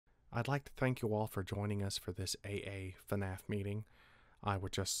I'd like to thank you all for joining us for this AA FNAF meeting. I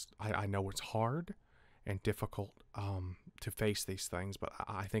know it's hard and difficult to face these things, but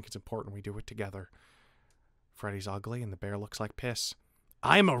I think it's important we do it together. Freddy's ugly and the bear looks like piss.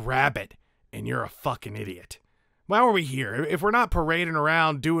 I'm a rabbit and you're a fucking idiot. Why are we here? If we're not parading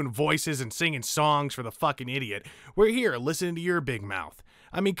around doing voices and singing songs for the fucking idiot, we're here listening to your big mouth.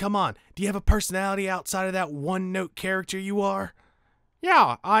 I mean, come on. Do you have a personality outside of that one-note character you are?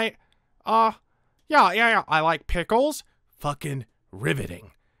 Yeah, I like pickles. Fucking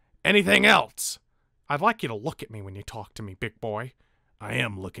riveting. Anything else? I'd like you to look at me when you talk to me, big boy. I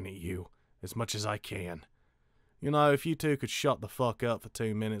am looking at you as much as I can. You know, if you two could shut the fuck up for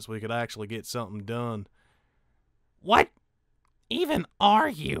 2 minutes, we could actually get something done. What even are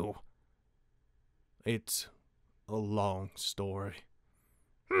you? It's a long story.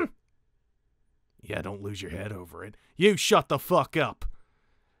 Yeah, don't lose your head over it. You shut the fuck up.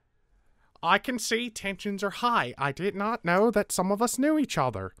 I can see tensions are high. I did not know that some of us knew each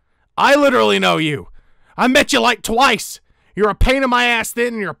other. I literally know you. I met you like twice. You're a pain in my ass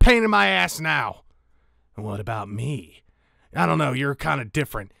then and you're a pain in my ass now. And what about me? I don't know, you're kind of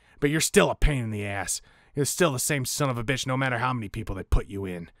different, but you're still a pain in the ass. You're still the same son of a bitch no matter how many people they put you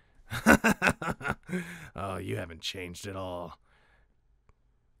in. Oh, you haven't changed at all.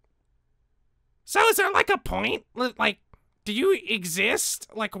 So is there like a point? Like, do you exist?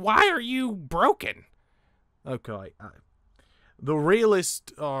 Like, why are you broken? Okay. The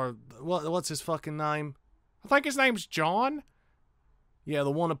Realist, or what's his fucking name? I think his name's John. Yeah,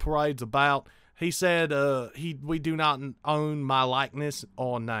 the one that parades about. He said we do not own my likeness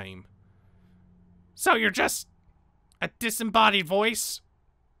or name. So you're just a disembodied voice?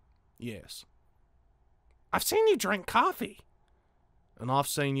 Yes. I've seen you drink coffee. And I've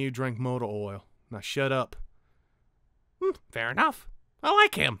seen you drink motor oil. Now shut up. Fair enough. I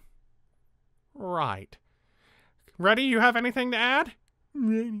like him. Right. Ready? You have anything to add?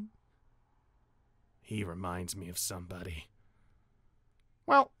 Ready. He reminds me of somebody.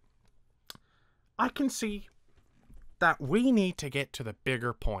 Well, I can see that we need to get to the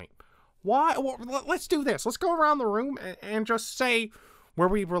bigger point. Why? Well, let's do this. Let's go around the room and just say where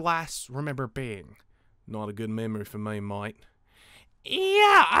we were last remember being. Not a good memory for me, mate.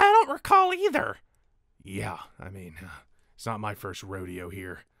 Yeah, I don't recall either. Yeah, I mean, it's not my first rodeo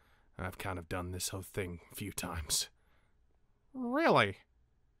here. I've kind of done this whole thing a few times. Really?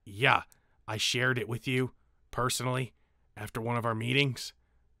 Yeah, I shared it with you, personally, after one of our meetings.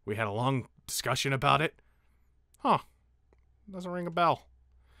 We had a long discussion about it. Huh. Doesn't ring a bell.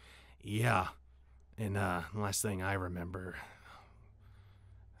 Yeah, and last thing I remember,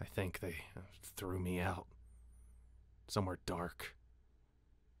 I think they threw me out. Somewhere dark.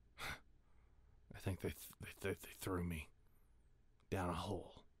 I think they threw me down a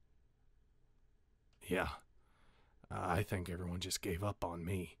hole. Yeah, I think everyone just gave up on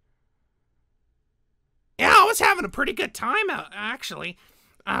me. Yeah, I was having a pretty good time, actually.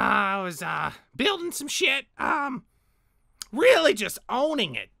 I was building some shit, really just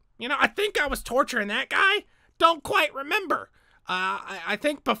owning it. You know, I think I was torturing that guy. Don't quite remember. I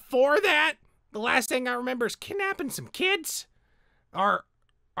think before that, the last thing I remember is kidnapping some kids. Or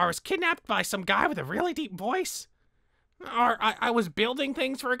I was kidnapped by some guy with a really deep voice. Or I was building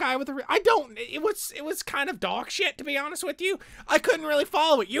things for a guy with a... It was kind of dog shit, to be honest with you. I couldn't really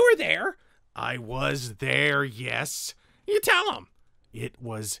follow it. You were there. I was there, yes. You tell him. It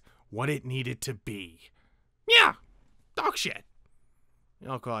was what it needed to be. Yeah, dog shit.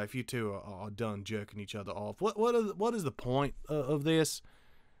 Okay, if you two are done jerking each other off, what is the point of this?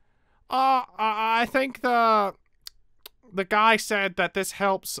 I think the guy said that this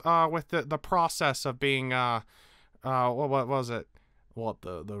helps with the process of being what was it? What,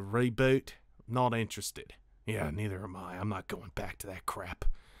 the reboot? Not interested. Yeah, neither am I. I'm not going back to that crap.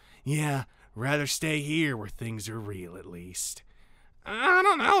 Yeah, rather stay here where things are real at least. I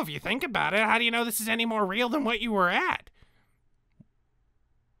don't know if you think about it. How do you know this is any more real than what you were at?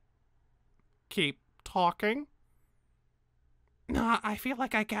 Keep talking. No, I feel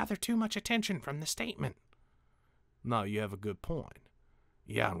like I gather too much attention from the statement. No, you have a good point.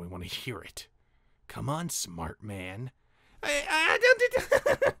 Yeah, and we want to hear it. Come on, smart man.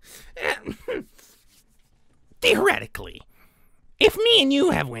 Theoretically, if me and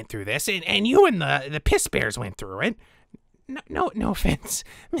you have went through this, and you and the piss bears went through it, no offense,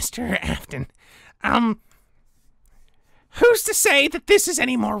 Mr. Afton, who's to say that this is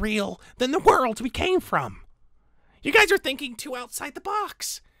any more real than the world we came from? You guys are thinking too outside the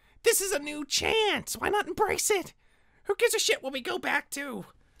box. This is a new chance. Why not embrace it? Who gives a shit what we go back to?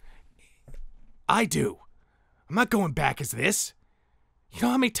 I do. I'm not going back as this. You know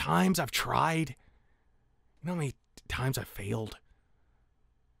how many times I've tried? You know how many times I've failed?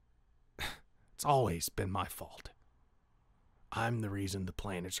 It's always been my fault. I'm the reason the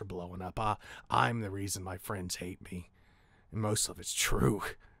planets are blowing up. I'm the reason my friends hate me. And most of it's true.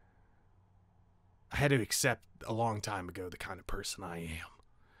 I had to accept a long time ago the kind of person I am.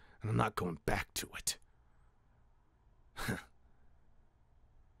 And I'm not going back to it.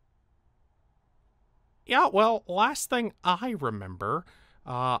 Yeah, well, last thing I remember,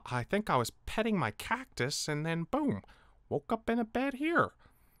 I think I was petting my cactus and then boom, woke up in a bed here.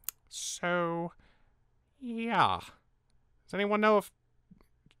 So, yeah. Does anyone know if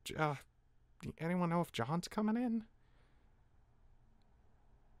John's coming in?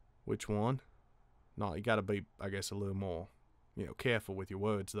 Which one? No, you gotta be, I guess, a little more, careful with your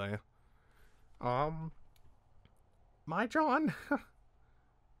words there. My John?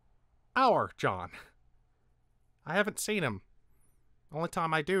 Our John. I haven't seen him. Only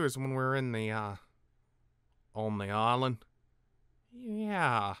time I do is when we're in the, on the island.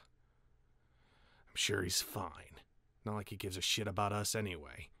 Yeah. I'm sure he's fine. Not like he gives a shit about us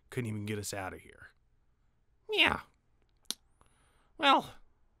anyway. Couldn't even get us out of here. Yeah. Well,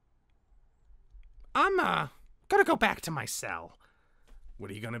 I'm, gonna go back to my cell. What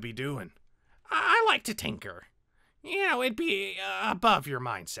are you gonna be doing? I like to tinker. It'd be above your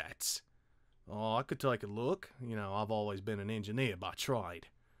mindsets. Oh, I could take a look. I've always been an engineer by trade.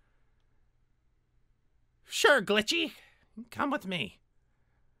 Sure, Glitchy. Come with me.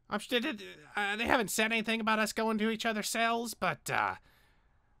 I'm sure they haven't said anything about us going to each other's cells, but,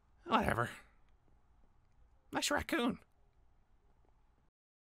 whatever. Nice raccoon.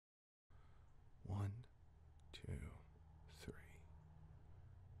 1, 2, 3.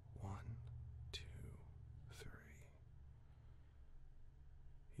 1, 2, 3.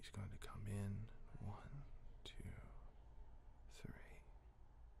 He's going to come in. 1, 2, 3.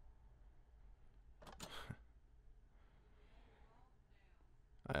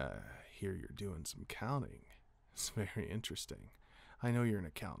 I hear you're doing some counting. It's very interesting. I know you're an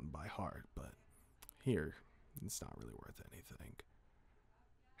accountant by heart, but here, it's not really worth anything.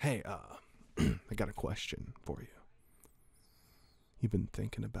 Hey, I got a question for you. You've been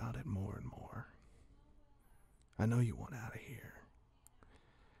thinking about it more and more. I know you want out of here.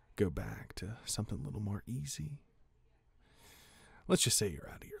 Go back to something a little more easy. Let's just say you're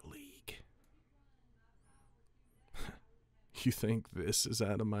out of your league. You think this is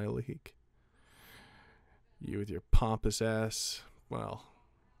out of my league? You with your pompous ass, well,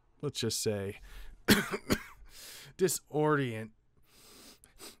 let's just say disorient,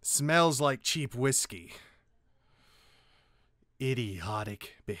 smells like cheap whiskey,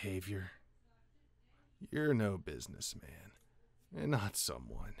 idiotic behavior. You're no businessman, and not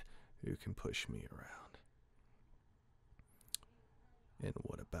someone who can push me around. And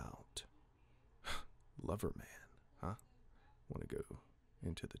what about lover man, huh? Want to go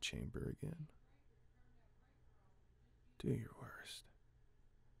into the chamber again? Do your worst.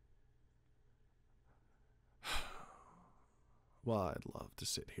 Well, I'd love to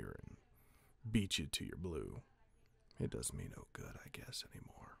sit here and beat you to your blue. It does me no good, I guess,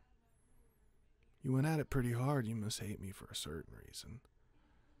 anymore. You went at it pretty hard. You must hate me for a certain reason.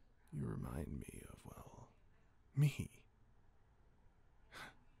 You remind me of, well, me.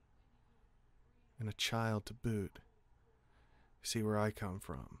 And a child to boot. See where I come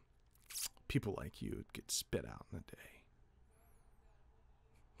from. People like you would get spit out in a day.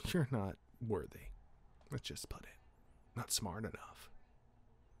 You're not worthy. Let's just put it. Not smart enough.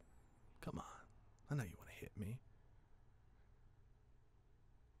 Come on. I know you want to hit me.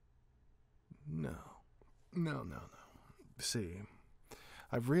 No. See,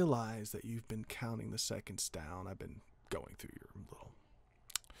 I've realized that you've been counting the seconds down. I've been going through your little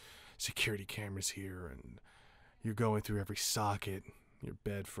security cameras here, and you're going through every socket, your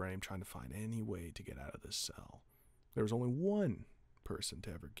bed frame, trying to find any way to get out of this cell. There was only one person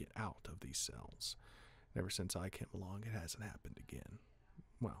to ever get out of these cells. And ever since I came along, it hasn't happened again.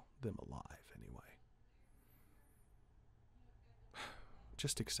 Well, them alive, anyway.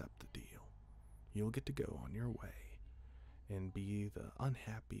 Just accept the deal. You'll get to go on your way and be the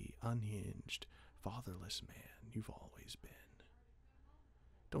unhappy, unhinged, fatherless man you've always been.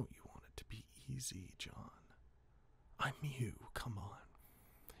 Don't you want it to be easy, John? I'm you, come on.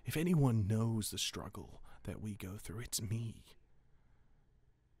 If anyone knows the struggle that we go through, it's me.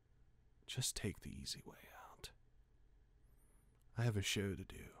 Just take the easy way out. I have a show to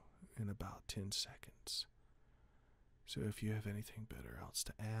do in about 10 seconds. So if you have anything better else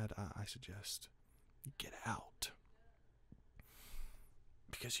to add, I suggest you get out.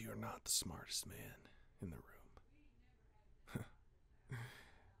 Because you are not the smartest man in the room.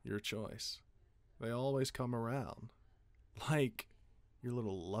 Your choice. They always come around. Like your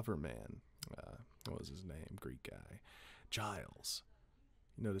little lover man. What was his name? Greek guy. Giles.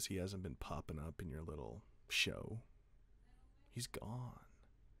 You notice he hasn't been popping up in your little show. He's gone.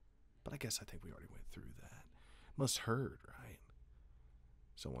 But I think we already went through that. Must hurt, right?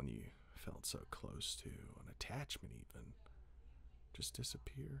 Someone you felt so close to, an attachment even, just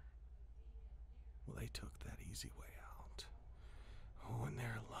disappear. Well, they took that easy way out. Oh, and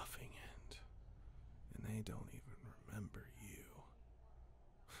they're loving it. And they don't even remember you.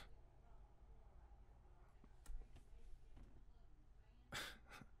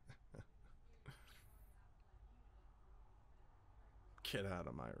 Get out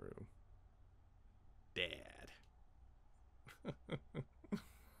of my room. Dad.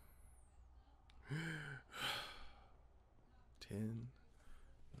 10,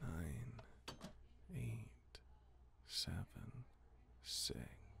 9, 8, 7,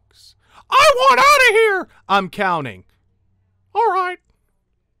 6. I want out of here! I'm counting. All right.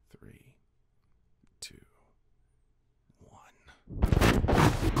 3, 2, 1.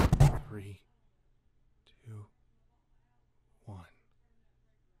 3, 2, 1.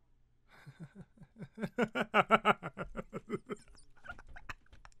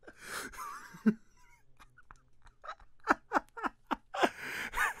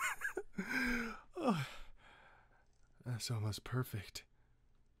 Oh, that's almost perfect.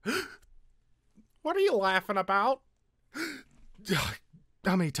 What are you laughing about?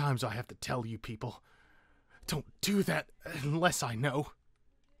 How many times do I have to tell you people? Don't do that unless I know.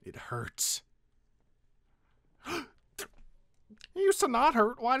 It hurts. It used to not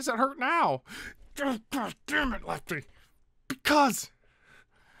hurt. Why does it hurt now? God damn it, Lefty. Because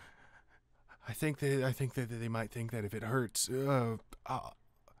I think that they might think that if it hurts, they're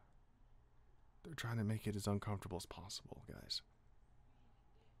trying to make it as uncomfortable as possible, guys.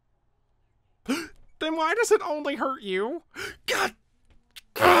 Then why does it only hurt you? God!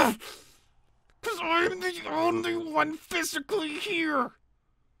 Because I'm the only one physically here!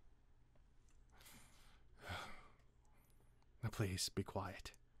 Now please, be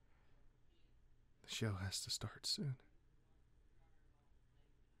quiet. The show has to start soon.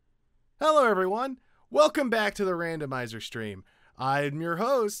 Hello everyone! Welcome back to the Randomizer stream. I'm your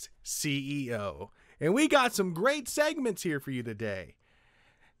host, CEO, and we got some great segments here for you today.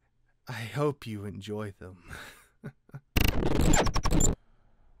 I hope you enjoy them.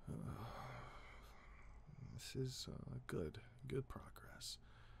 This is good progress.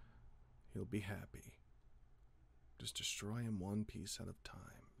 He'll be happy. Just destroy him one piece at a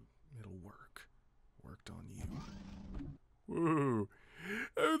time. It'll work. Worked on you. Woo!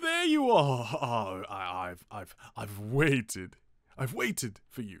 Oh, there you are. Oh, I've waited. I've waited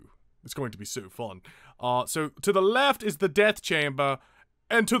for you. It's going to be so fun. So to the left is the death chamber,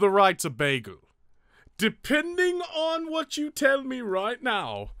 and to the right's a bagel. Depending on what you tell me right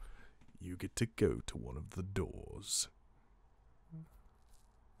now, you get to go to one of the doors.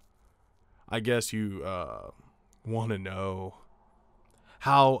 I guess you want to know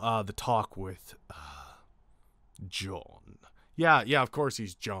how the talk with John. Yeah, of course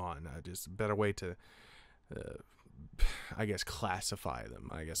he's John. Just a better way to, I guess, classify them.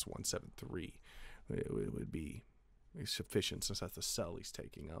 I guess 173 it would be sufficient since that's the cell he's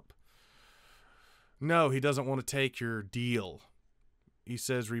taking up. No, he doesn't want to take your deal. He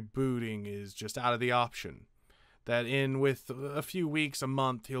says rebooting is just out of the option. That with a few weeks, a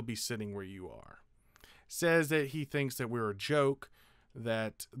month, he'll be sitting where you are. Says that he thinks that we're a joke,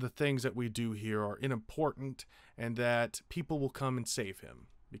 that the things that we do here are unimportant, and that people will come and save him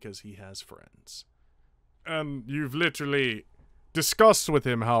because he has friends. And you've literally discussed with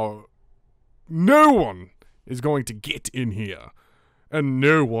him how no one is going to get in here, and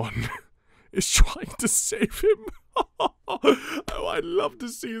no one is trying to save him. Oh, I'd love to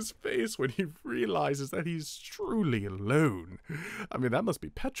see his face when he realizes that he's truly alone. I mean, that must be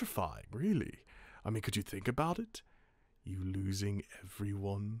petrifying, really. I mean, could you think about it? You losing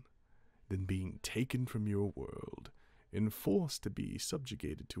everyone, then being taken from your world and forced to be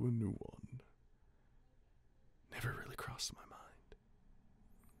subjugated to a new one. Never really crossed my mind.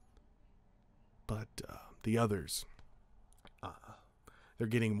 But the others, they're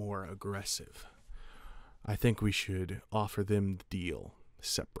getting more aggressive. I think we should offer them the deal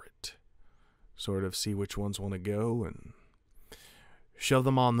separate. Sort of see which ones want to go and shove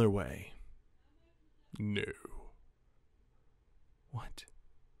them on their way. No. What?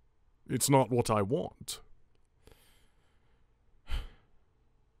 It's not what I want.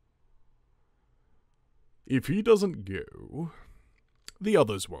 If he doesn't go, the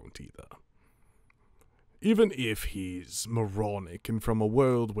others won't either. even if he's moronic and from a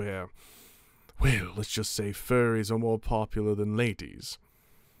world where, well, let's just say furries are more popular than ladies,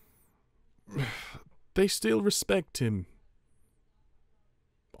 they still respect him.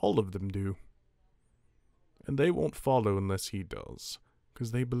 All of them do. And they won't follow unless he does,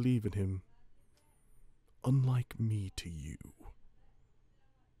 because they believe in him. Unlike me to you.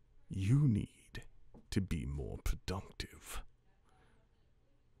 You need to be more productive.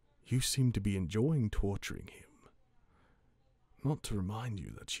 You seem to be enjoying torturing him. Not to remind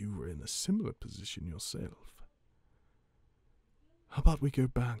you that you were in a similar position yourself. How about we go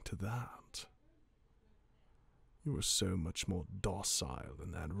back to that? You were so much more docile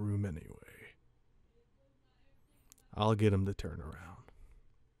in that room anyway. I'll get him to turn around.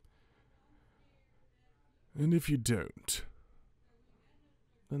 And if you don't,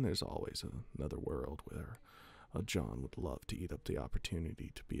 then there's always another world where a John would love to eat up the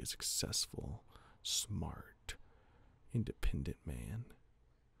opportunity to be a successful, smart, independent man.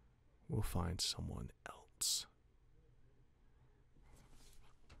 We'll find someone else.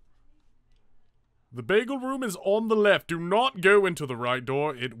 The bagel room is on the left. Do not go into the right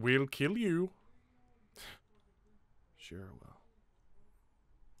door. It will kill you. Sure will.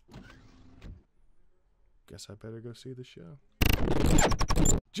 Guess I better go see the show.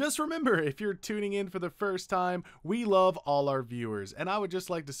 Just remember, if you're tuning in for the first time, we love all our viewers, and I would just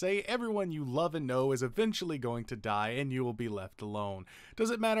like to say everyone you love and know is eventually going to die and you will be left alone.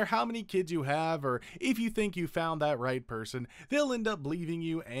 Doesn't matter how many kids you have or if you think you found that right person, they'll end up leaving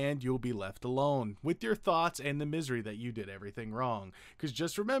you and you'll be left alone with your thoughts and the misery that you did everything wrong. Because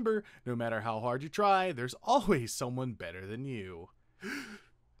just remember, no matter how hard you try, there's always someone better than you.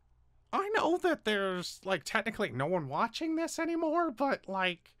 I know that there's, like, technically no one watching this anymore, but,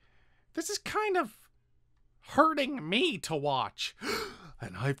 like, this is kind of hurting me to watch.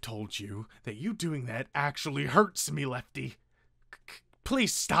 And I've told you that you doing that actually hurts me, Lefty.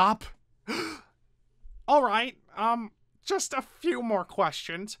 Please stop. Alright, just a few more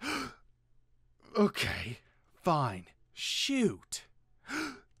questions. Okay, fine. Shoot.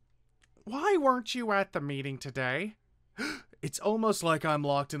 Why weren't you at the meeting today? It's almost like I'm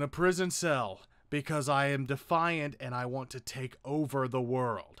locked in a prison cell because I am defiant and I want to take over the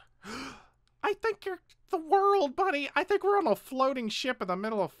world. I think you're the world, buddy. I think we're on a floating ship in the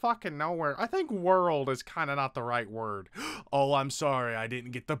middle of fucking nowhere. I think world is kind of not the right word. Oh, I'm sorry. I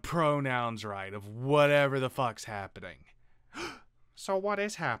didn't get the pronouns right of whatever the fuck's happening. So what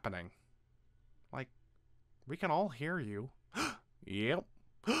is happening? Like, we can all hear you. Yep.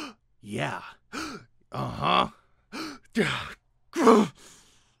 Yeah. Uh-huh.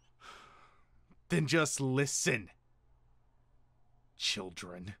 Then just listen,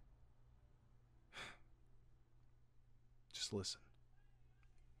 children. Just listen.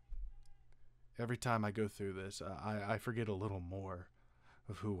 Every time I go through this, I forget a little more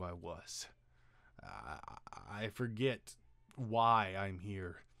of who I was. I forget why I'm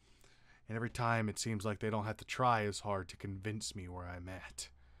here. And every time it seems like they don't have to try as hard to convince me where I'm at.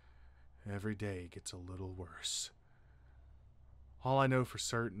 Every day gets a little worse. All I know for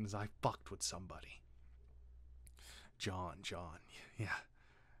certain is I fucked with somebody. John, yeah.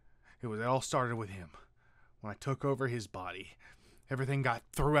 It all started with him. When I took over his body, everything got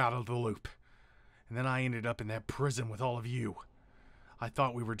thrown out of the loop. And then I ended up in that prison with all of you. I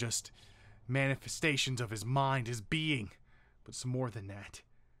thought we were just manifestations of his mind, his being. But it's more than that.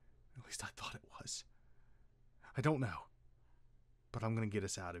 At least I thought it was. I don't know. But I'm gonna get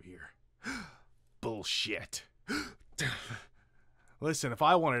us out of here. Bullshit. Listen, if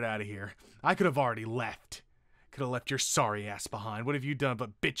I wanted out of here, I could have already left. Could have left your sorry ass behind. What have you done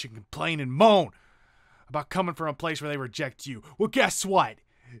but bitch and complain and moan about coming from a place where they reject you? Well, guess what?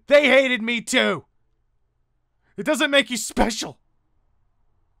 They hated me too. It doesn't make you special.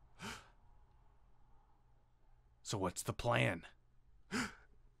 So what's the plan?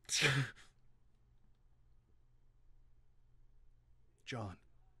 John.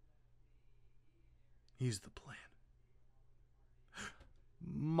 He's the plan.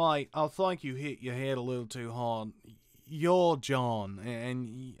 Mate, I think you hit your head a little too hard. You're John,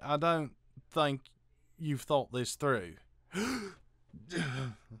 and I don't think you've thought this through. You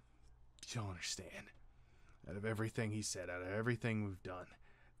don't understand. Out of everything he said, out of everything we've done,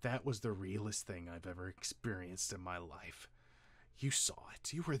 that was the realest thing I've ever experienced in my life. You saw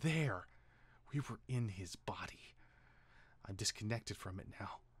it. You were there. We were in his body. I'm disconnected from it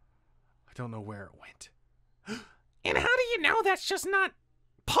now. I don't know where it went. And how do you know that's just not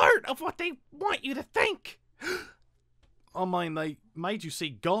part of what they want you to think? I mean, they made you see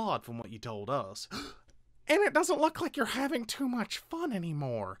God from what you told us. And it doesn't look like you're having too much fun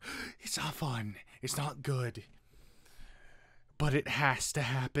anymore. It's not fun. It's not good. But it has to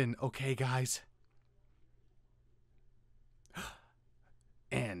happen, okay, guys?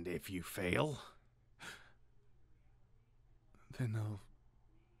 And if you fail, then they'll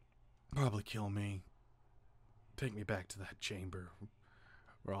probably kill me. Take me back to that chamber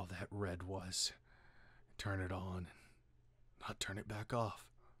where all that red was. Turn it on and not turn it back off.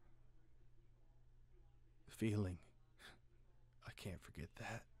 The feeling. I can't forget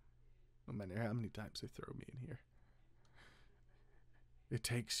that. No matter how many times they throw me in here. It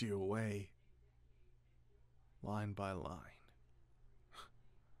takes you away. Line by line.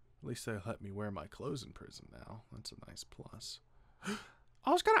 At least they let me wear my clothes in prison now. That's a nice plus.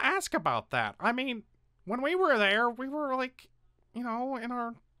 I was gonna ask about that. I mean, when we were there, we were like, you know, in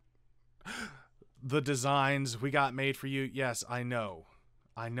our... The designs we got made for you. Yes, I know.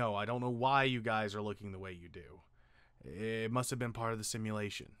 I know. I don't know why you guys are looking the way you do. It must have been part of the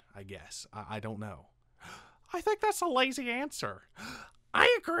simulation, I guess. I don't know. I think that's a lazy answer.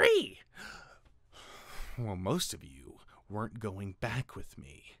 I agree. Well, most of you weren't going back with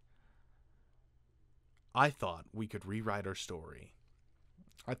me. I thought we could rewrite our story.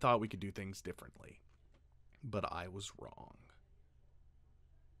 I thought we could do things differently. But I was wrong.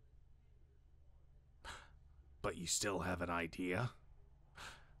 But you still have an idea?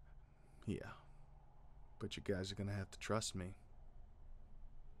 Yeah. But you guys are gonna have to trust me.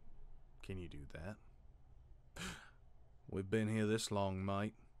 Can you do that? We've been here this long,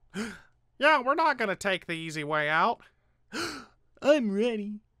 mate. Yeah, we're not gonna take the easy way out. I'm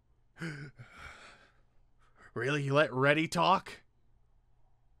ready. Really? You let Reddy talk?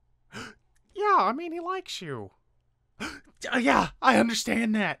 Yeah, I mean, he likes you. Yeah, I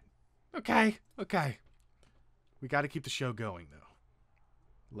understand that. Okay. We gotta keep the show going, though.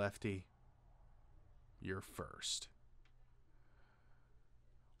 Lefty, you're first.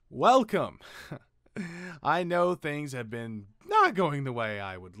 Welcome. I know things have been not going the way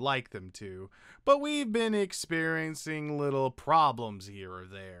I would like them to, but we've been experiencing little problems here or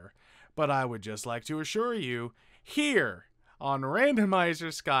there. But I would just like to assure you, here on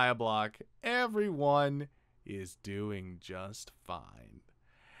Randomizer Skyblock, everyone is doing just fine.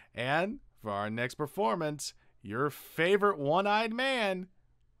 And for our next performance, your favorite one-eyed man,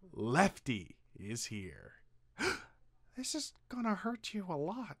 Lefty, is here. This is gonna hurt you a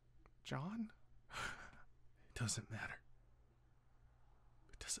lot, John. It doesn't matter.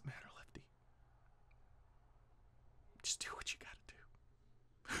 It doesn't matter, Lefty. Just do what you gotta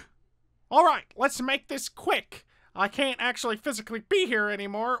do. All right, let's make this quick. I can't actually physically be here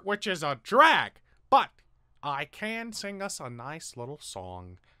anymore, which is a drag. But I can sing us a nice little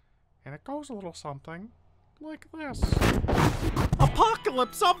song. And it goes a little something like this.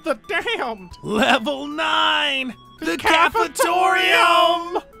 Apocalypse of the Damned! Level 9! The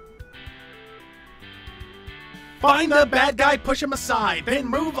Cafetorium! Find the bad guy, push him aside, then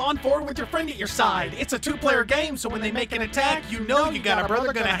move on forward with your friend at your side. It's a two-player game, so when they make an attack, you know you got a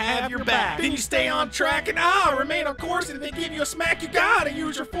brother gonna have your back. Then you stay on track and remain on course, and if they give you a smack, you gotta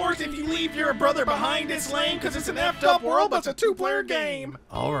use your force. If you leave your brother behind, it's lame, cause it's an effed up world, but it's a two-player game.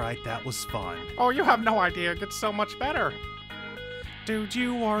 Alright, that was fun. Oh, you have no idea, it gets so much better. Dude,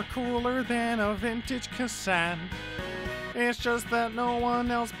 you are cooler than a vintage cassette. It's just that no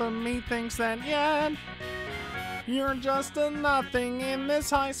one else but me thinks that yet. You're just a nothing in this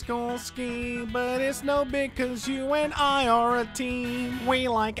high school scheme, but it's no big cause you and I are a team. We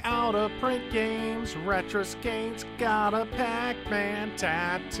like out-of-print games, retro skates, got a Pac-Man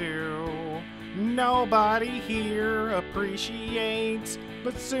tattoo. Nobody here appreciates,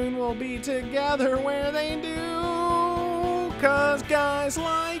 but soon we'll be together where they do. Cause guys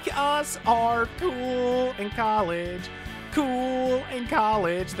like us are cool in college. Cool in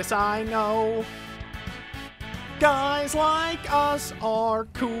college, this I know. Guys like us are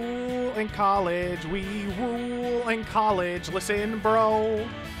cool in college. We rule in college. Listen, bro.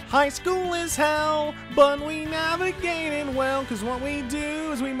 High school is hell, but we navigate it well. Cause what we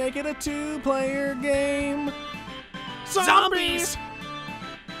do is we make it a two-player game. Zombies!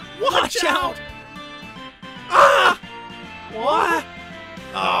 Watch out! Ah! What?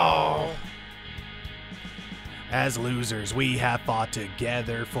 Oh. As losers, we have fought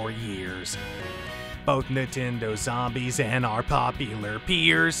together for years. Both Nintendo zombies and our popular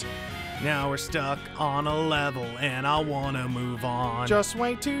peers. Now we're stuck on a level and I wanna move on. Just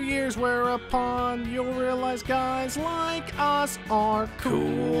wait 2 years whereupon you'll realize guys like us are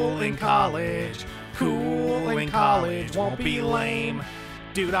cool in college. Cool in college won't be lame.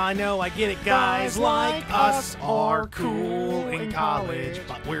 Dude, I know, I get it, guys like us are cool in college,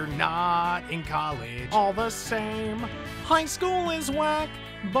 but we're not in college. All the same, high school is whack,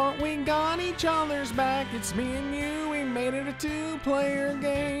 but we got each other's back. It's me and you, we made it a two-player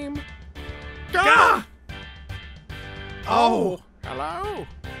game. Gah! Oh! Hello?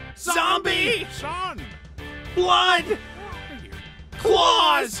 Zombie! Son! Blood! Where are you?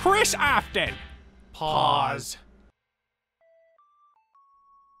 Claws! Chris Afton! Pause.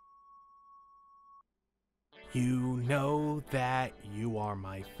 You know that you are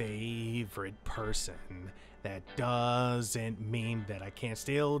my favorite person. That doesn't mean that I can't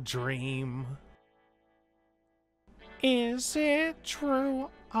still dream. Is it true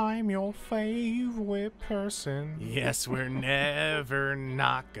I'm your favorite person? Yes, we're never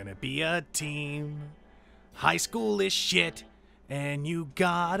not gonna be a team. High school is shit, and you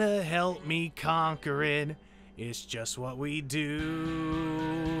gotta help me conquer it. It's just what we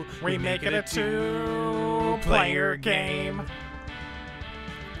do. We make it a two-player game.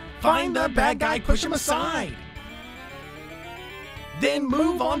 Find the bad guy, push him aside. Then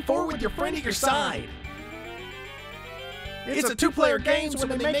move on forward with your friend at your side. It's a two-player game, so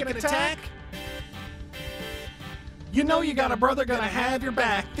when they make an attack, you know you got a brother gonna have your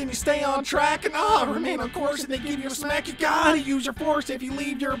back. Then you stay on track and remain on course, and they give you a smack. You gotta use your force if you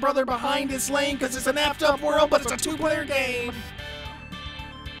leave your brother behind his lane, cause it's an effed up world, but it's a two-player game.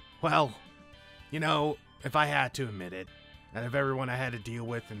 Well, you know, if I had to admit it, out of everyone I had to deal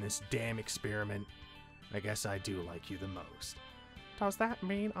with in this damn experiment, I guess I do like you the most. Does that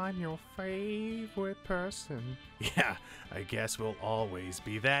mean I'm your favorite person? Yeah, I guess we'll always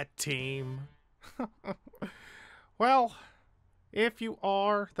be that team. Well, if you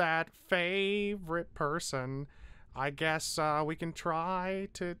are that favorite person, I guess we can try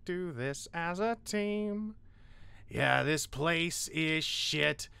to do this as a team. Yeah, this place is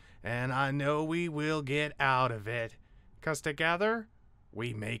shit, and I know we will get out of it. 'Cause together,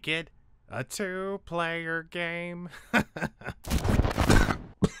 we make it a two-player game. Oh,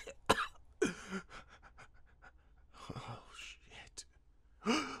 shit.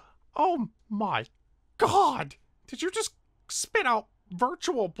 Oh my God! Did you just spit out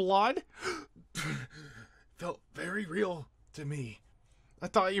virtual blood? Felt very real to me. I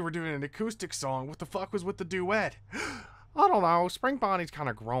thought you were doing an acoustic song. What the fuck was with the duet? I don't know. Spring Bonnie's kind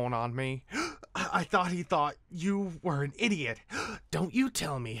of growing on me. I thought he thought you were an idiot. Don't you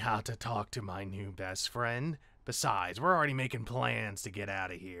tell me how to talk to my new best friend. Besides, we're already making plans to get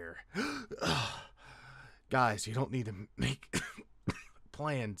out of here. Guys, you don't need to make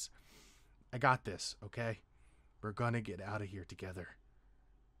plans. I got this, okay? We're gonna get out of here together.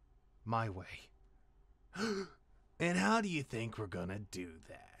 My way. And how do you think we're gonna do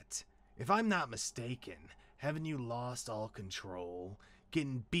that? If I'm not mistaken, haven't you lost all control?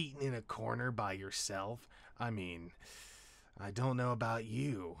 Getting beaten in a corner by yourself? I mean, I don't know about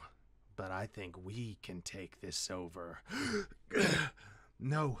you, but I think we can take this over.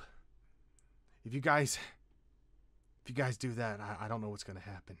 No. If you guys do that, I don't know what's gonna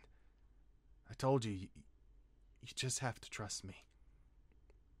happen. I told you, you just have to trust me.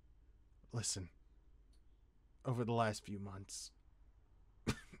 Listen, over the last few months,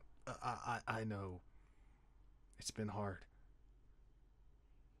 I know it's been hard.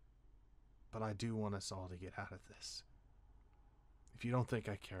 But I do want us all to get out of this. If you don't think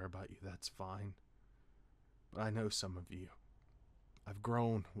I care about you, that's fine. But I know some of you. I've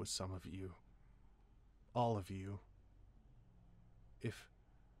grown with some of you. All of you.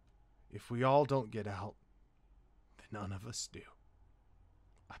 If we all don't get out, then none of us do.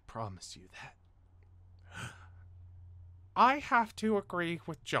 I promise you that. I have to agree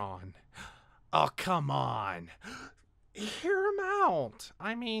with John. Oh, come on. Hear him out.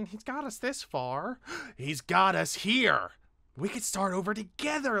 I mean, he's got us this far. He's got us here. We could start over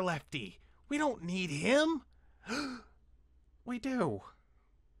together, Lefty. We don't need him. We do.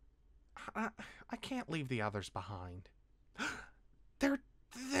 I can't leave the others behind. They're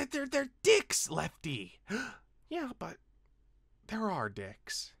dicks, Lefty. Yeah, but there are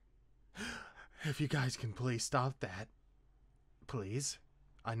dicks. If you guys can please stop that. Please.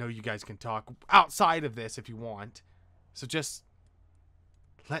 I know you guys can talk outside of this if you want. So just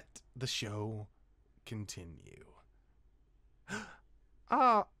let the show continue.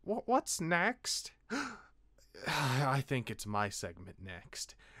 What's next? I think it's my segment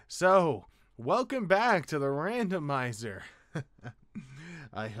next. So, welcome back to the randomizer.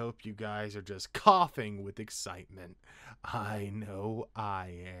 I hope you guys are just coughing with excitement. I know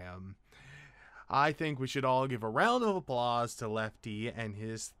I am. I think we should all give a round of applause to Lefty and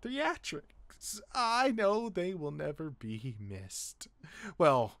his theatrics. I know they will never be missed.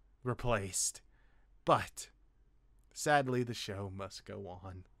 Well, replaced. But sadly, the show must go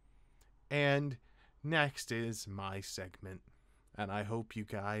on. And next is my segment, and I hope you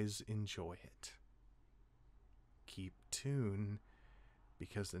guys enjoy it. Keep tuned,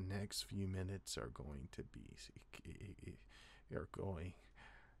 because the next few minutes are going to be... You're going...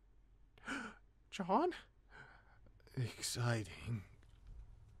 John? Exciting.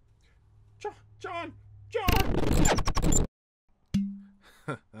 John!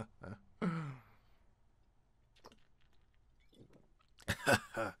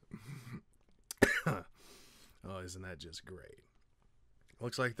 Oh, isn't that just great?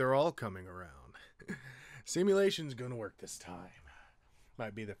 Looks like they're all coming around. Simulation's gonna work this time.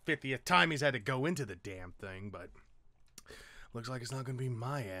 Might be the 50th time he's had to go into the damn thing, but looks like it's not gonna be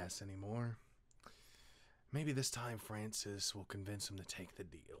my ass anymore. Maybe this time Francis will convince him to take the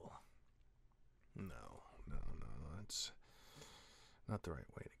deal. No, that's not the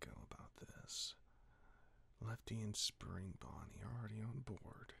right way to go about this. Lefty and Spring Bonnie are already on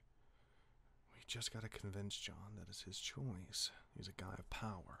board. We just gotta convince John that it's his choice. He's a guy of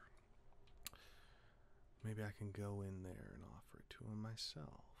power. Maybe I can go in there and offer it to him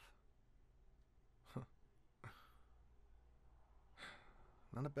myself.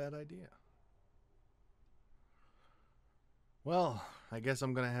 Not a bad idea. Well, I guess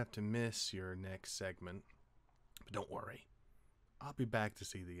I'm gonna have to miss your next segment. But don't worry. I'll be back to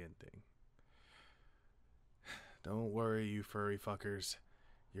see the ending. Don't worry, you furry fuckers.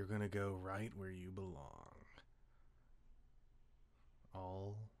 You're gonna go right where you belong.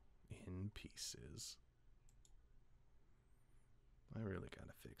 All in pieces. I really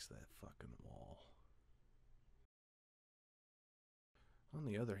gotta fix that fucking wall. On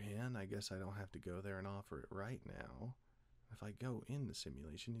the other hand, I guess I don't have to go there and offer it right now. If I go in the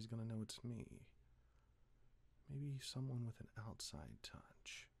simulation, he's gonna know it's me. Maybe someone with an outside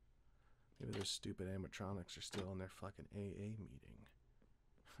touch. Maybe those stupid animatronics are still in their fucking AA meeting.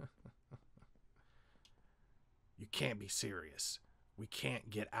 You can't be serious. We can't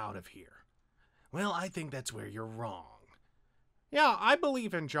get out of here. Well, I think that's where you're wrong. Yeah, I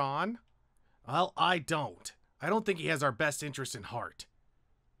believe in John. Well, I don't. I don't think he has our best interest in heart.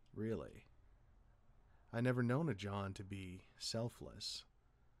 Really? I never known a John to be selfless.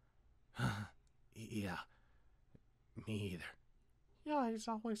 Yeah. Me either. Yeah, he's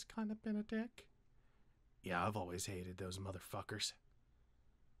always kind of been a dick. Yeah, I've always hated those motherfuckers.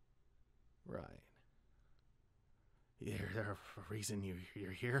 Right. Is there a reason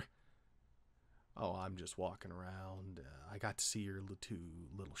you're here? Oh, I'm just walking around. I got to see your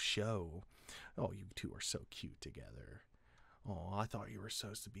little show. Oh, you two are so cute together. Oh, I thought you were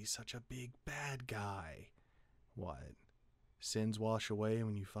supposed to be such a big bad guy. What? Sins wash away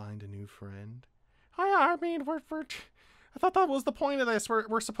when you find a new friend? I mean, I thought that was the point of this.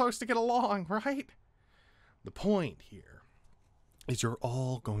 We're supposed to get along, right? The point here is you're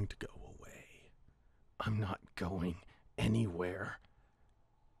all going to go away. I'm not going anywhere.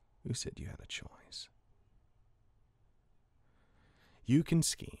 Who said you had a choice? You can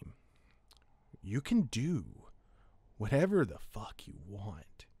scheme. You can do whatever the fuck you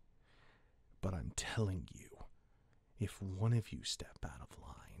want. But I'm telling you, if one of you step out of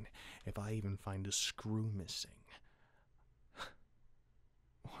line, if I even find a screw missing,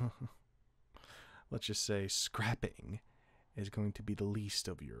 let's just say scrapping is going to be the least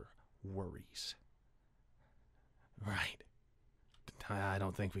of your worries. Right. I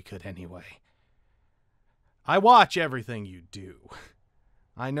don't think we could anyway. I watch everything you do.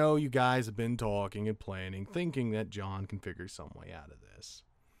 I know you guys have been talking and planning, thinking that John can figure some way out of this.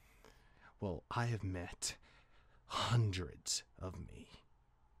 Well, I have met hundreds of me,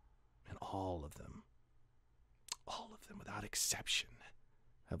 and all of them without exception,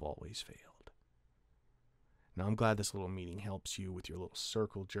 have always failed. Now, I'm glad this little meeting helps you with your little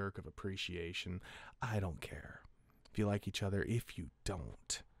circle jerk of appreciation. I don't care if you like each other. If you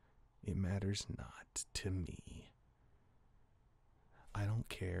don't, it matters not to me. I don't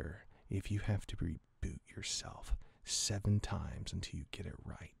care if you have to reboot yourself 7 times until you get it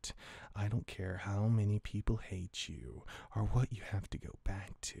right. I don't care how many people hate you or what you have to go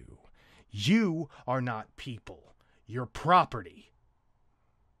back to. You are not people. You're property.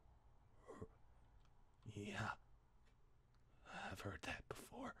 Yeah, I've heard that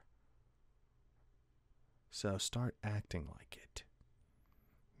before. So start acting like it.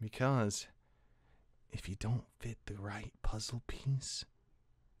 Because if you don't fit the right puzzle piece,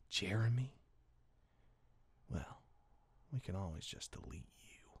 Jeremy, well, we can always just delete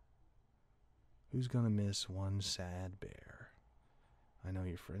you. Who's gonna miss one sad bear? I know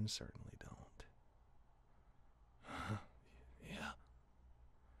your friends certainly don't.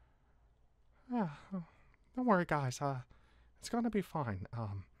 Yeah, don't worry, guys. It's gonna be fine.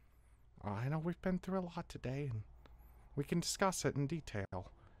 I know we've been through a lot today, and we can discuss it in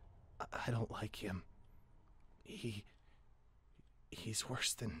detail. I don't like him. He's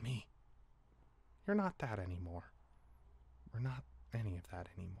worse than me. You're not that anymore. We're not any of that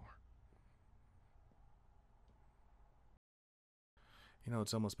anymore. You know,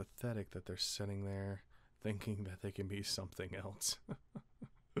 it's almost pathetic that they're sitting there thinking that they can be something else.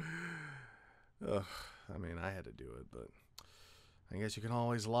 Ugh, I mean, I had to do it, but I guess you can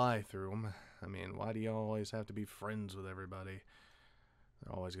always lie through them. I mean, why do you always have to be friends with everybody?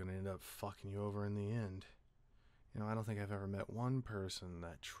 They're always going to end up fucking you over in the end. You know, I don't think I've ever met one person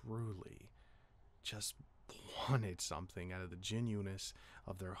that truly just wanted something out of the genuineness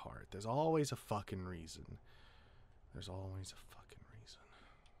of their heart. There's always a fucking reason. There's always a fucking reason.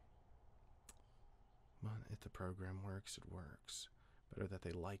 But if the program works, it works. Better that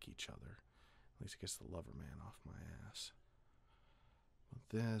they like each other. At least it gets the lover man off my ass. But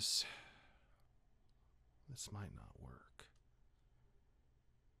this might not work.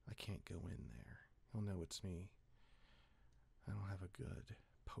 I can't go in there. He'll know it's me. I don't have a good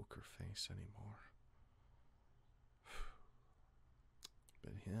poker face anymore.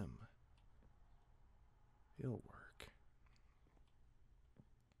 But him, he'll work.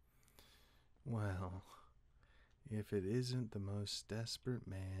 Well, if it isn't the most desperate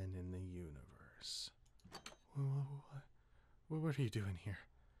man in the universe. What are you doing here?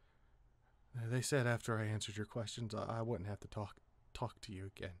 They said after I answered your questions, I wouldn't have to talk to you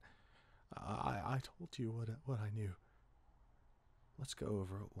again. I told you what I knew. Let's go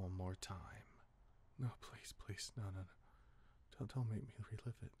over it one more time. No, please, no. Don't make me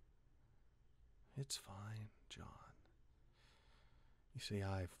relive it. It's fine, John. You see,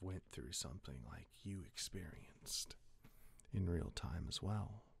 I've went through something like you experienced in real time as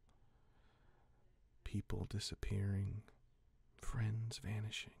well. People disappearing, friends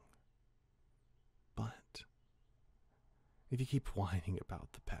vanishing. But if you keep whining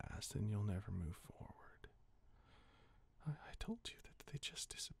about the past, then you'll never move forward. I told you that they just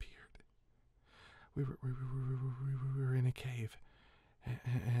disappeared. We were in a cave,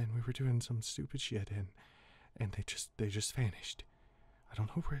 and we were doing some stupid shit, and they just vanished. I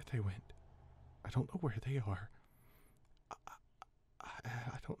don't know where they went. I don't know where they are.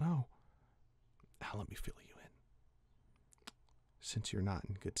 I don't know. Now let me fill you in. Since you're not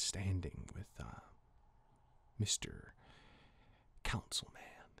in good standing with Mr. Councilman,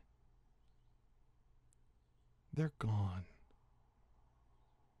 they're gone.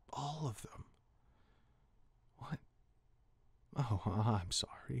 All of them. What? Oh, I'm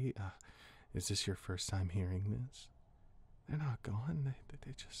sorry. Is this your first time hearing this? They're not gone.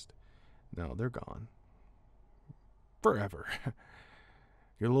 They just... No, they're gone. Forever.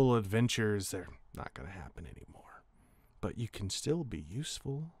 Your little adventures, they're not going to happen anymore. But you can still be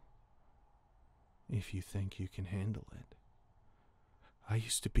useful if you think you can handle it. I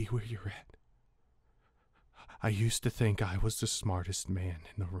used to be where you're at. I used to think I was the smartest man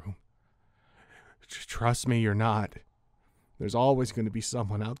in the room. Trust me, you're not. There's always going to be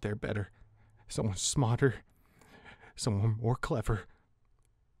someone out there better. Someone smarter. Someone more clever.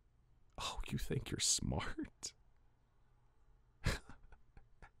 Oh, you think you're smart?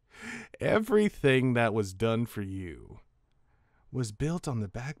 Everything that was done for you was built on the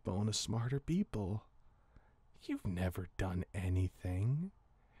backbone of smarter people. You've never done anything.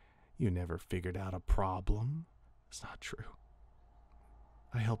 You never figured out a problem. It's not true.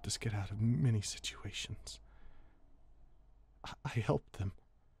 I helped us get out of many situations. I helped them.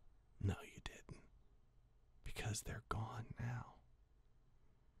 No, you didn't. Because they're gone now.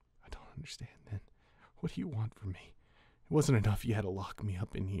 I don't understand then. What do you want from me? It wasn't enough you had to lock me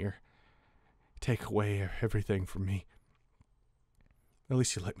up in here. Take away everything from me. At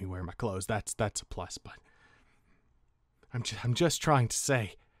least you let me wear my clothes. That's a plus, but I'm just trying to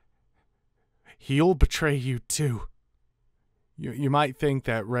say, he'll betray you too. You might think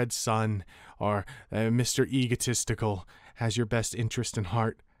that Red Sun or Mr. Egotistical has your best interest in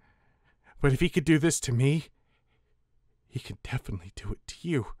heart, but if he could do this to me, he could definitely do it to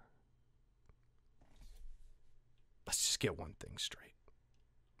you. Let's just get one thing straight.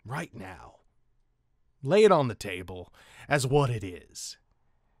 Right now. Lay it on the table as what it is.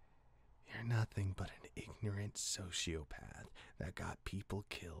 You're nothing but an ignorant sociopath that got people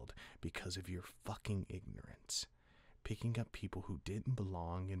killed because of your fucking ignorance. Picking up people who didn't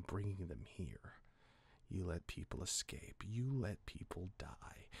belong and bringing them here. You let people escape. You let people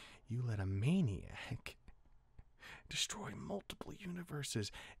die. You let a maniac destroy multiple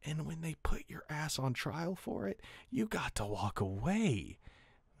universes. And when they put your ass on trial for it, you got to walk away.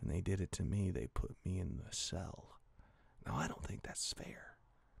 When they did it to me, they put me in the cell. Now, I don't think that's fair.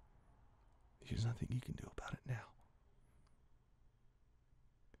 There's nothing you can do about it now.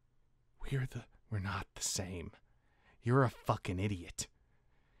 We're not the same. You're a fucking idiot.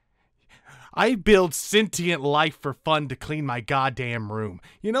 I build sentient life for fun to clean my goddamn room.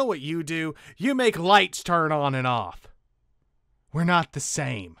 You know what you do? You make lights turn on and off. We're not the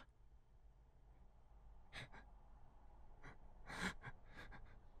same.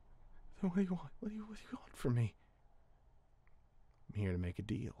 So what do you want? What do you want from me? I'm here to make a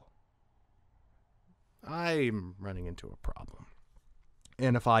deal. I'm running into a problem.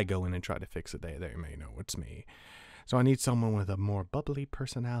 And if I go in and try to fix it, they may know it's me. So I need someone with a more bubbly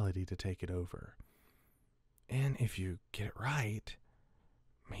personality to take it over. And if you get it right,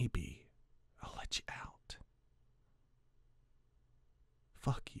 maybe I'll let you out.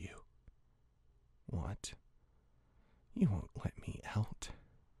 Fuck you. What? You won't let me out.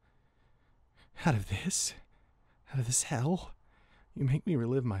 Out of this? Out of this hell? You make me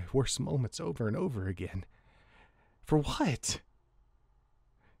relive my worst moments over and over again. For what?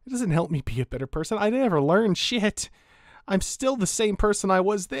 It doesn't help me be a better person. I never learned shit. I'm still the same person I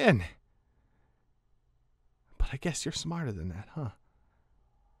was then. But I guess you're smarter than that, huh?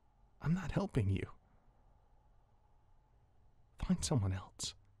 I'm not helping you. Find someone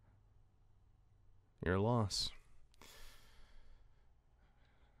else. Your loss.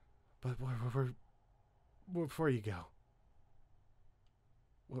 But before you go,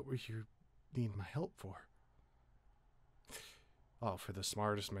 what were you needing my help for? Oh, for the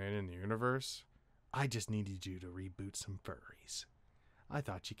smartest man in the universe? I just needed you to reboot some furries. I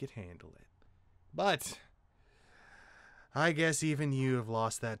thought you could handle it. But I guess even you have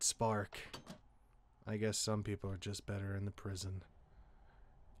lost that spark. I guess some people are just better in the prison.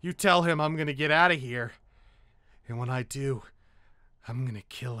 You tell him I'm gonna get out of here. And when I do, I'm gonna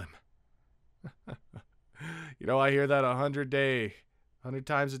kill him. You know, I hear that 100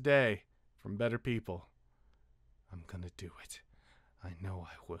 times a day from better people. I'm gonna do it. I know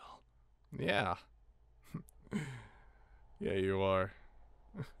I will. Yeah. Yeah, you are.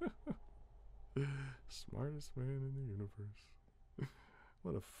 Smartest man in the universe.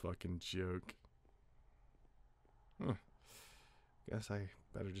 What a fucking joke. Huh. Guess I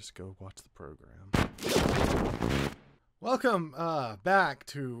better just go watch the program. Welcome back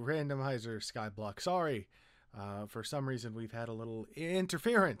to Randomizer Skyblock. Sorry, for some reason we've had a little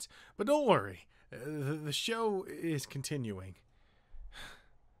interference, but don't worry. The show is continuing.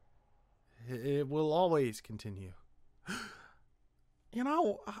 It will always continue. You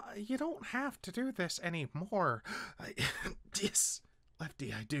know, you don't have to do this anymore. Yes,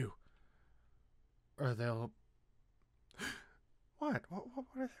 Lefty, I do. Or they'll... What?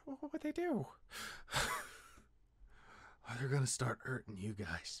 What would they do? They're gonna start hurting you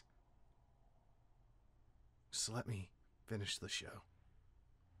guys. Just let me finish the show.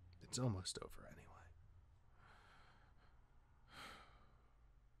 It's almost over anyway.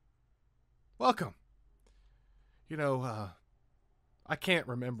 Welcome. You know, I can't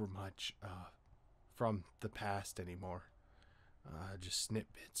remember much from the past anymore. Just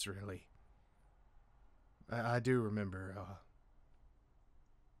snippets, really. I do remember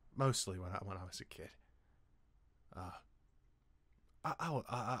mostly when I was a kid.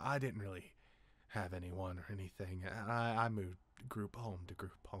 I didn't really have anyone or anything. I moved group home to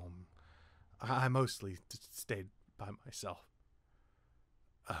group home. I mostly stayed by myself.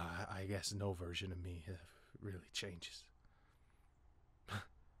 I guess no version of me really changes.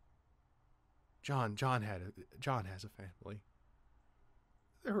 John has a family.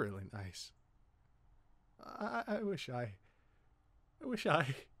 They're really nice. I wish I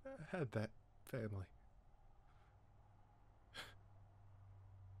had that family.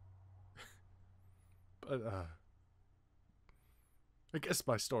 But I guess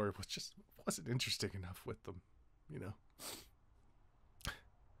my story wasn't interesting enough with them, you know.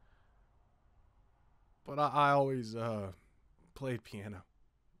 But I always played piano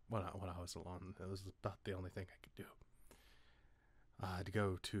when I was alone. That was about the only thing I could do. I'd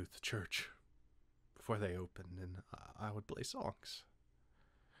go to the church before they opened, and I would play songs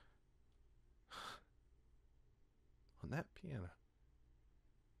on that piano.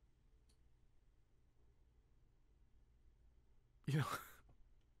 You know,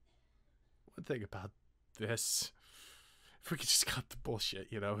 one thing about this, if we could just cut the bullshit,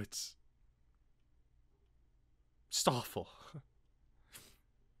 you know, it's awful.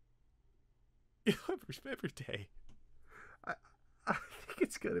 You know, every day, I think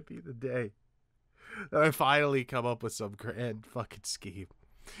it's gonna be the day that I finally come up with some grand fucking scheme.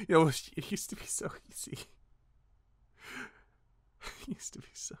 You know, it used to be so easy. It used to be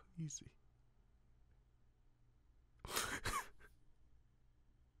so easy.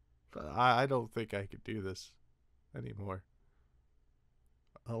 But I don't think I could do this anymore.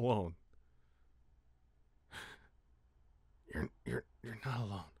 Alone. You're not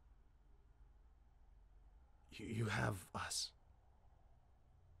alone. You have us.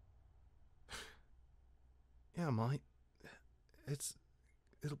 Yeah, mate.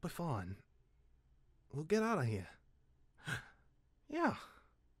 It'll be fine. We'll get out of here. Yeah,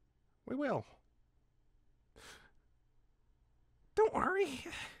 we will. Don't worry.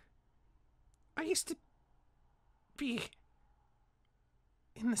 I used to be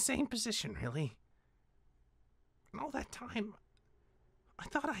in the same position, really. And all that time, I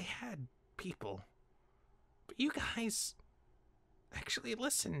thought I had people. But you guys actually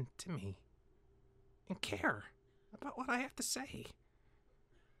listen to me and care about what I have to say.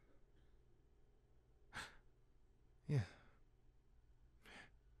 Yeah.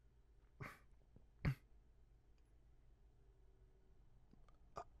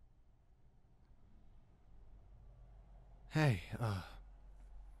 Hey,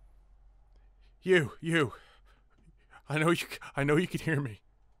 you. I know you can hear me.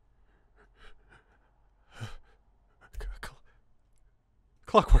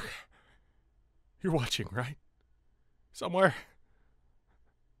 Clockwork. You're watching, right? Somewhere.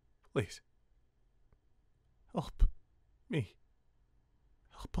 Please. Help me.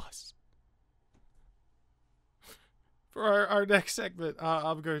 Help us. For our next segment,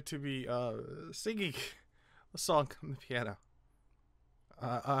 I'm going to be singing a song on the piano.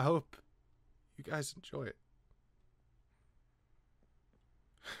 I hope you guys enjoy it.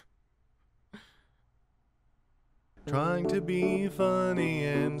 Trying to be funny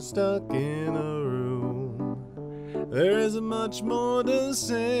and stuck in a room. There isn't much more to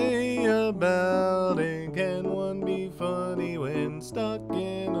say about it. Can one be funny when stuck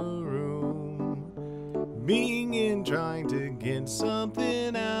in a room? Being in, trying to get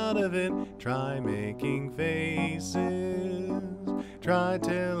something out of it. Try making faces. Try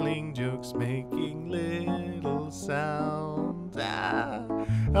telling jokes, making little sounds.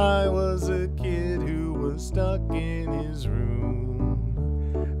 I was a kid who was stuck in his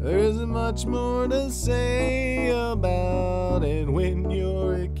room. There isn't much more to say about it when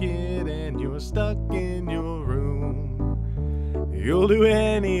you're a kid and you're stuck in your room. You'll do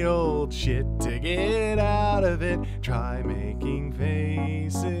any old shit to get out of it. Try making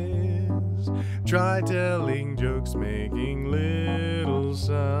faces. Try telling jokes, making little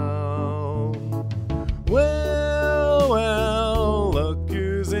sounds. Well, look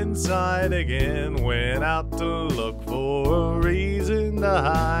who's inside again. Went out to look for a reason to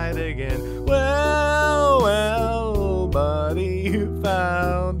hide again. Well, buddy, you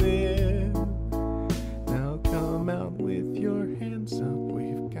found it. Now come out with your hands up.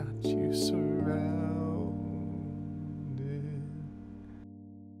 We've got you surrounded.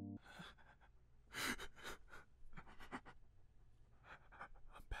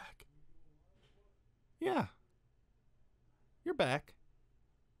 I'm back. Yeah. You're back.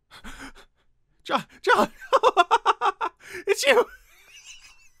 John! It's you!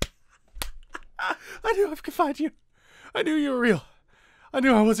 I knew I could find you. I knew you were real. I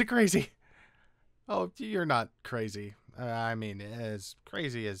knew I wasn't crazy. Oh, you're not crazy. I mean, as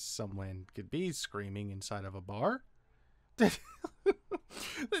crazy as someone could be screaming inside of a bar. The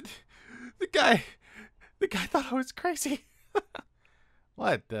guy thought I was crazy.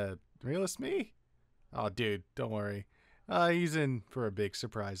 What, the realist me? Oh, dude, don't worry. He's in for a big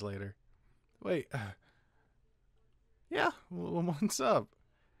surprise later. Wait. Yeah, what's up?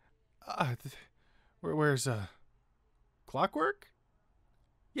 Where's Clockwork?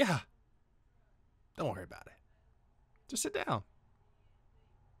 Yeah. Don't worry about it. Just sit down.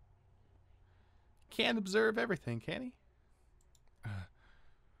 Can't observe everything, can he?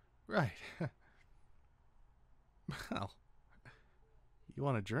 Right. Well, you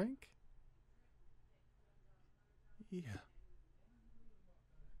want a drink? Yeah.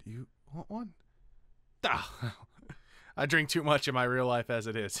 Do you want one? Ah, I drink too much in my real life as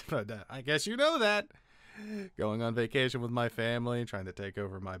it is, but I guess you know that. Going on vacation with my family, trying to take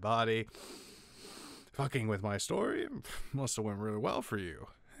over my body, fucking with my story, must have went really well for you.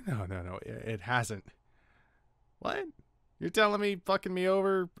 No, it hasn't. What? You're telling me fucking me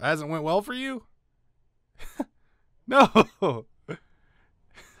over hasn't went well for you? No.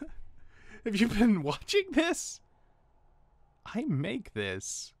 Have you been watching this? I make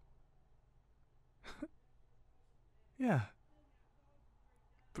this. Yeah.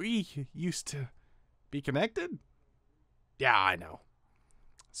 We used to be connected? Yeah, I know.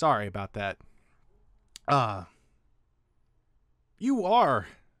 Sorry about that. You are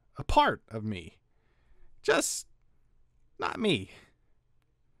a part of me. Just not me.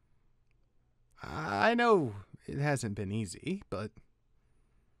 I know it hasn't been easy, but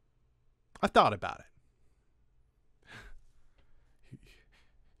I thought about it.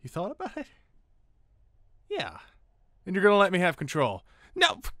 You thought about it? Yeah. And you're going to let me have control.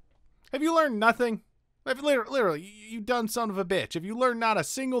 No. Have you learned nothing? Literally, you dumb son of a bitch. Have you learned not a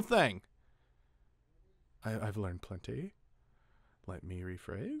single thing? I've learned plenty. Let me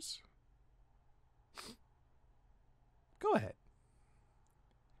rephrase. Go ahead.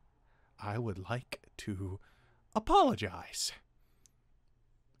 I would like to apologize.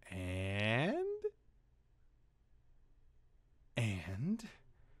 And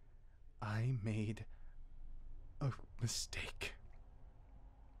I made a mistake.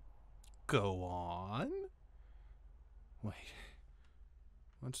 Go on. Wait.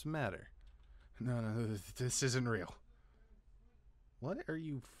 What's the matter? No, this isn't real. What are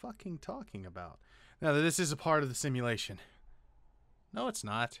you fucking talking about? No, this is a part of the simulation. No, it's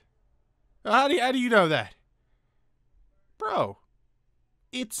not. How do you know that? Bro,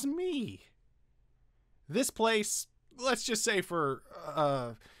 it's me. This place, let's just say for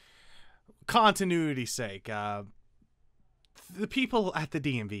continuity's sake, the people at the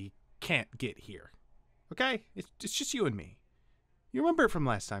DMV can't get here. Okay? It's just you and me. You remember it from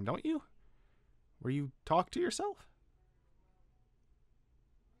last time, don't you? Where you talked to yourself?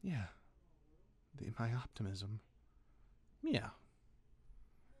 Yeah. My optimism. Yeah.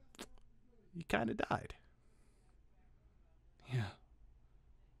 You kind of died. Yeah.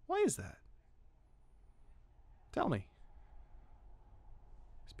 Why is that? Tell me.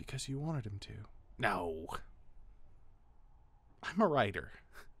 It's because you wanted him to. No. I'm a writer.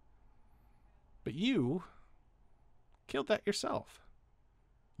 But you killed that yourself.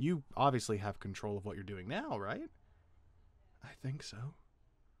 You obviously have control of what you're doing now, right? I think so.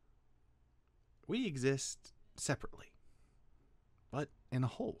 We exist separately, but in a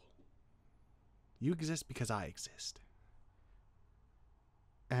whole. You exist because I exist.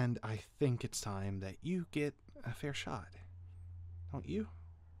 And I think it's time that you get a fair shot. Don't you?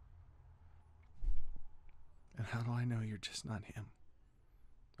 And how do I know you're just not him?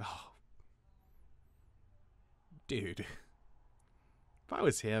 Oh. Dude. If I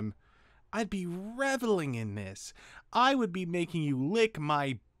was him, I'd be reveling in this. I would be making you lick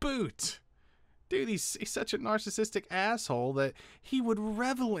my boot. Dude, he's such a narcissistic asshole that he would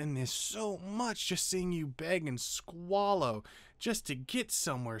revel in this so much, just seeing you beg and squallow just to get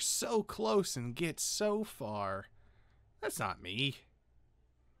somewhere so close and get so far. That's not me.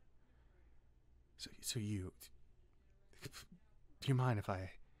 So you... Do you mind if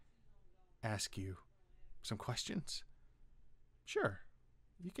I ask you some questions? Sure.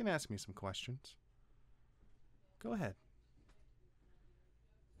 You can ask me some questions. Go ahead.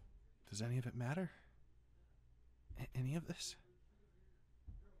 Does any of it matter? Any of this?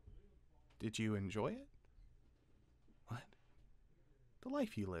 Did you enjoy it? What? The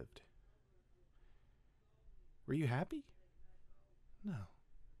life you lived. Were you happy? No.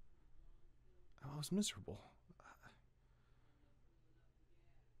 I was miserable.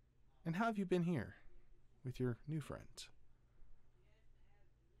 And how have you been here with your new friends?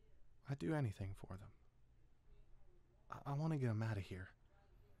 I'd do anything for them. I want to get them out of here.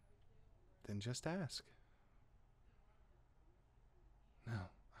 Then just ask.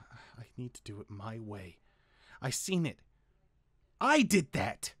 No, I need to do it my way. I seen it. I did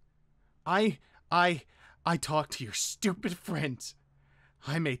that. I talked to your stupid friends.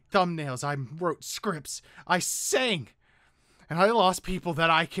 I made thumbnails. I wrote scripts. I sang. And I lost people that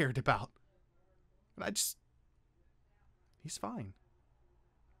I cared about. And he's fine.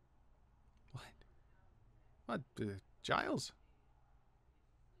 What? Giles?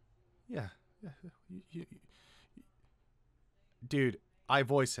 Yeah. Dude, I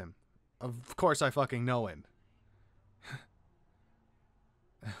voice him. Of course I fucking know him.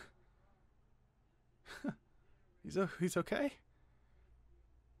 He's okay?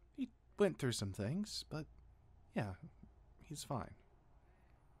 He went through some things, but yeah, he's fine.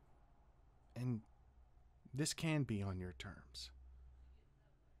 And this can be on your terms.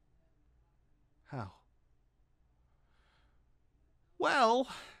 How? Well,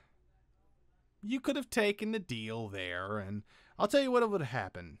 you could have taken the deal there, and I'll tell you what would have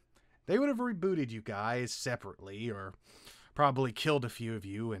happened. They would have rebooted you guys separately, or probably killed a few of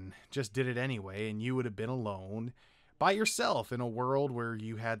you and just did it anyway, and you would have been alone by yourself in a world where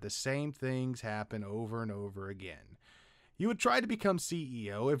you had the same things happen over and over again. You would try to become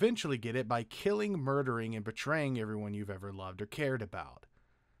CEO, eventually get it by killing, murdering, and betraying everyone you've ever loved or cared about.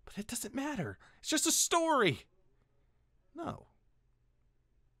 But it doesn't matter. It's just a story. No.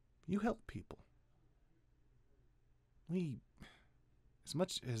 You help people. As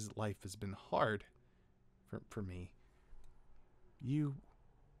much as life has been hard for me, you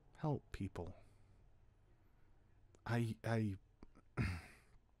help people. I I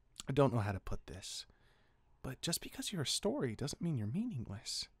don't know how to put this, but just because you're a story doesn't mean you're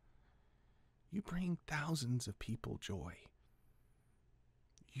meaningless. You bring thousands of people joy.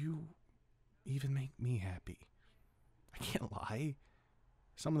 You even make me happy. I can't lie.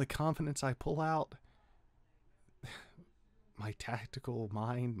 Some of the confidence I pull out, my tactical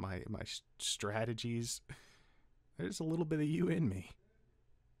mind, my strategies, there's a little bit of you in me.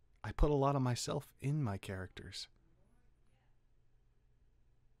 I put a lot of myself in my characters.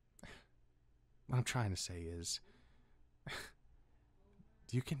 What I'm trying to say is,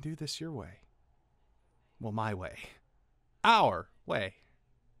 you can do this your way. Well, my way. Our way.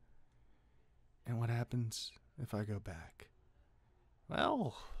 And what happens if I go back?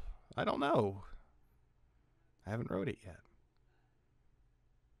 Well, I don't know. I haven't wrote it yet.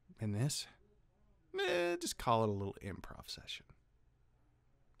 And this? Just call it a little improv session.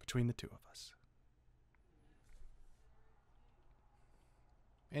 Between the two of us.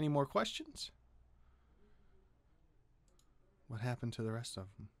 Any more questions? What happened to the rest of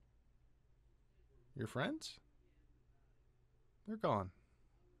them? Your friends? They're gone.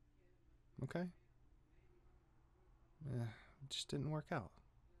 Okay? Yeah, it just didn't work out.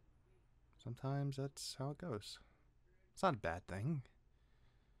 Sometimes that's how it goes. It's not a bad thing.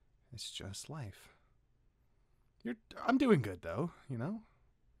 It's just life. I'm doing good though, you know?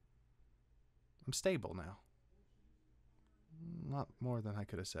 I'm stable now. Not more than I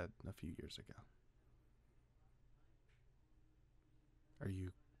could have said a few years ago. Are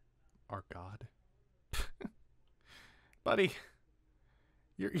you our God? Buddy,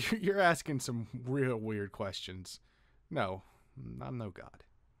 you're asking some real weird questions. No, I'm no God.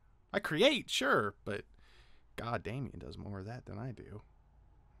 I create, sure, but God Damien does more of that than I do.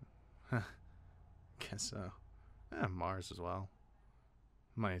 Guess so. Mars as well.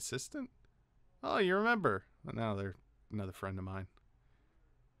 My assistant? Oh, you remember. No, they're another friend of mine.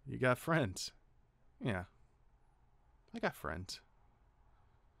 You got friends? Yeah. I got friends.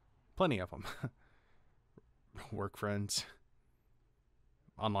 Plenty of them. Work friends.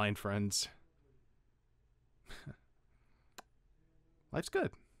 Online friends. Life's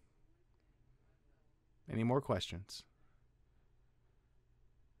good. Any more questions?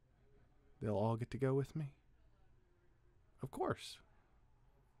 They'll all get to go with me? Of course.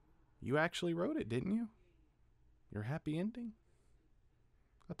 You actually wrote it, didn't you? Your happy ending?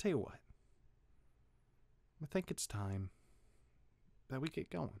 I'll tell you what. I think it's time that we get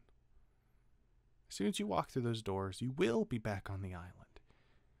going. As soon as you walk through those doors, you will be back on the island.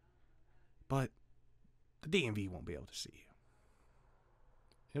 But the DMV won't be able to see you.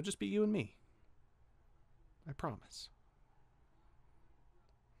 It'll just be you and me. I promise.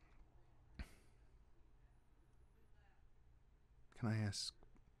 Can I ask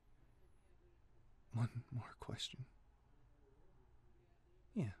one more question?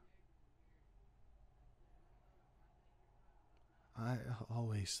 Yeah. I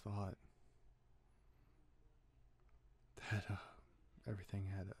always thought that everything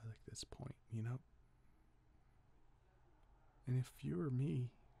had like this point, you know? And if you were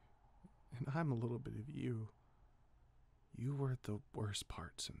me, and I'm a little bit of you, you were the worst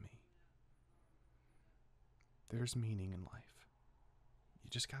parts of me. There's meaning in life. You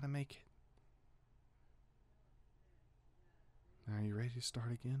just gotta make it. Are you ready to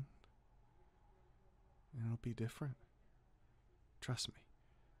start again? And it'll be different. Trust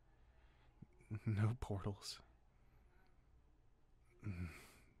me. No portals.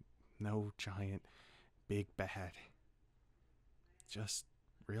 No giant, big bad. Just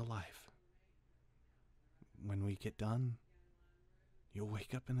real life. When we get done, you'll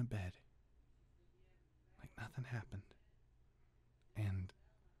wake up in a bed like nothing happened. And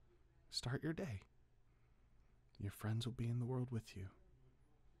start your day. Your friends will be in the world with you.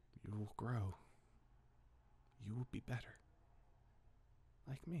 You will grow. You will be better.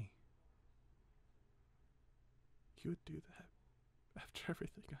 Like me. You would do that after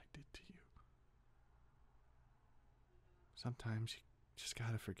everything I did to you. Sometimes you just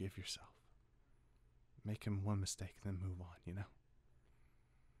gotta forgive yourself. Make him one mistake, then move on, you know?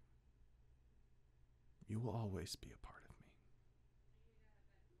 You will always be a part of me.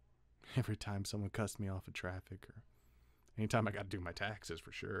 Every time someone cuts me off in traffic, or anytime I gotta do my taxes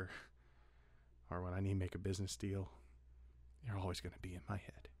for sure, or when I need to make a business deal, you're always gonna be in my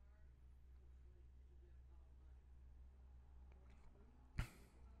head.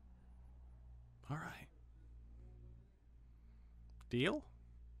 All right. Deal?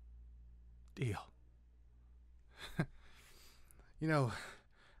 deal? You know,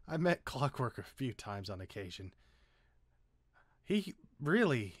 I met Clockwork a few times on occasion. He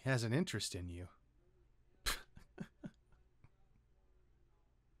really has an interest in you. I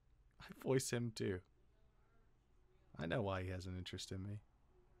voice him too. I know why he has an interest in me.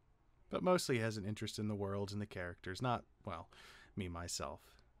 But mostly he has an interest in the worlds and the characters, not, well, me myself.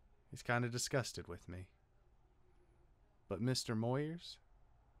 He's kind of disgusted with me. But Mr. Moyers,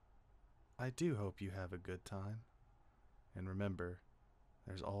 I do hope you have a good time. And remember,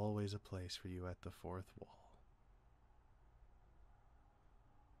 there's always a place for you at the fourth wall.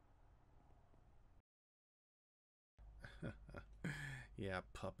 Yeah,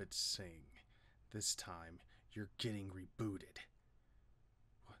 puppets sing. This time, you're getting rebooted.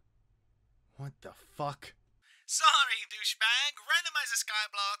 What the fuck? Sorry, douchebag. Randomizer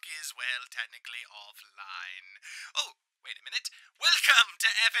Skyblock is, well, technically offline. Oh, wait a minute. Welcome to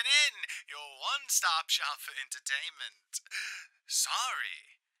FNN, your one-stop shop for entertainment.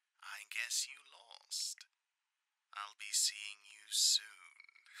 Sorry, I guess you lost. I'll be seeing you soon.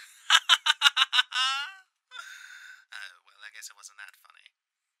 Well, I guess it wasn't that funny.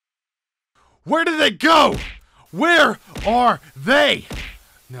 Where did they go? Where are they?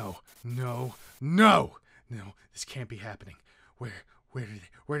 No, no, no, no. This can't be happening. Where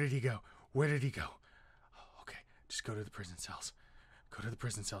did he go? Where did he go? Oh, okay, just go to the prison cells. Go to the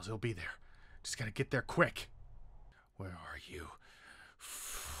prison cells. He'll be there. Just gotta get there quick. Where are you?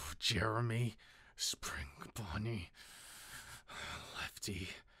 Jeremy, Spring Bonnie, Lefty,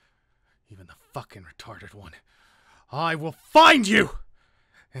 even the fucking retarded one. I will find you!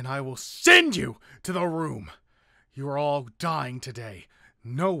 And I will send you to the room. You are all dying today.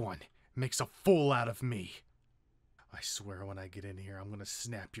 No one makes a fool out of me. I swear when I get in here, I'm gonna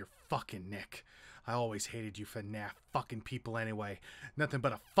snap your fucking neck. I always hated you Fnaf fucking people anyway. Nothing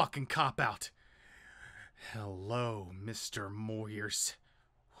but a fucking cop-out. Hello, Mr. Moyers.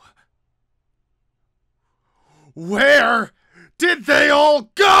 Where did they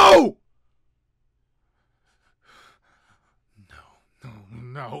all go?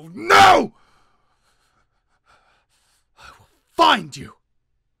 No, no! I will find you.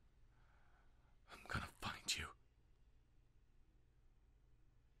 I'm gonna find you.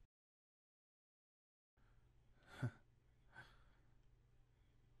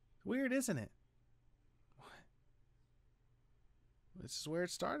 Weird, isn't it? What? This is where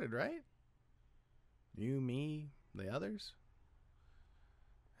it started, right? You, me, the others?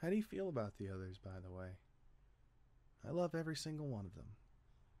 How do you feel about the others, by the way? I love every single one of them.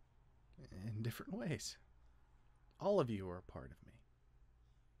 In different ways. All of you are a part of me.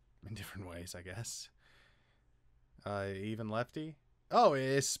 In different ways, I guess. Even Lefty? Oh,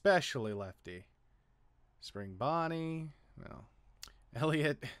 especially Lefty. Spring Bonnie. Well,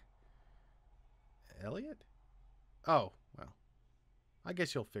 Elliot. Elliot? Oh, well. I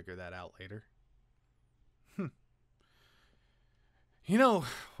guess you'll figure that out later. You know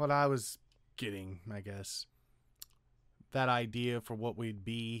what I was getting, I guess? That idea for what we'd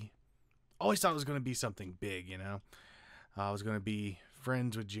be. Always thought it was going to be something big, you know? I was going to be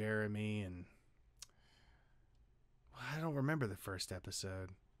friends with Jeremy, and I don't remember the first episode.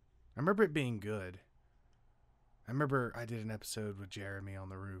 I remember it being good. I remember I did an episode with Jeremy on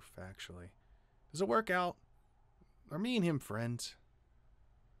the roof, actually. Does it work out? Are me and him friends?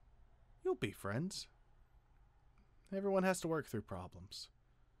 You'll be friends. Everyone has to work through problems.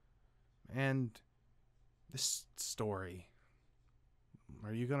 And this story,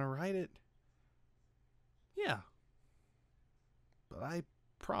 are you going to write it? Yeah. But I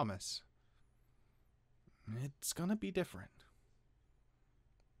promise, it's going to be different.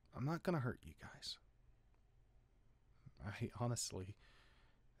 I'm not going to hurt you guys. I honestly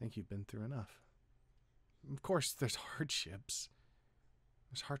think you've been through enough. Of course, there's hardships.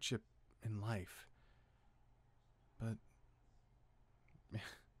 There's hardship in life. But it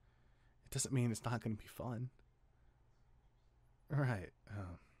doesn't mean it's not going to be fun. Right.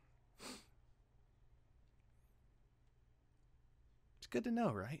 It's good to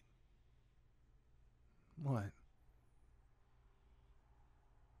know, right? What?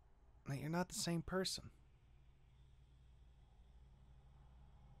 That you're not the same person.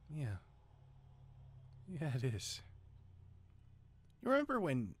 Yeah. Yeah, it is. You remember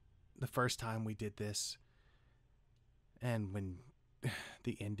when the first time we did this, and when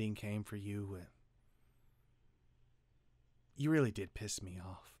the ending came for you, you really did piss me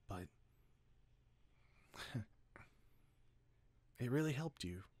off, but it really helped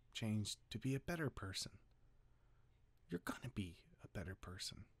you change to be a better person. You're gonna be a better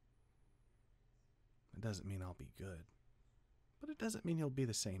person. It doesn't mean I'll be good, but it doesn't mean you'll be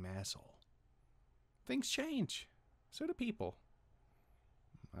the same asshole. things change. So do people.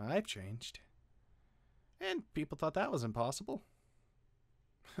 I've changed. And people thought that was impossible.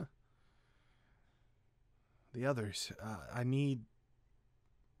 The others, I need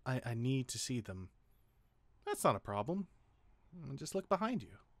to see them. That's not a problem. Just look behind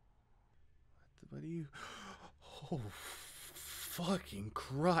you. What do you... Oh, fucking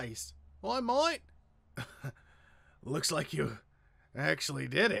Christ. Oh, I might. Looks like you actually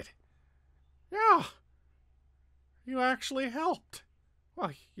did it. Yeah. You actually helped.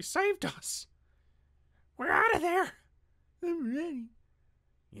 Well, you saved us. We're out of there. I'm ready.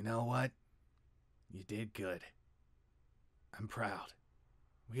 You know what? You did good. I'm proud.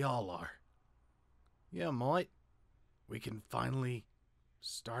 We all are. Yeah, mate. We can finally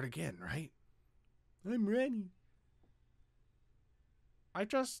start again, right? I'm ready. I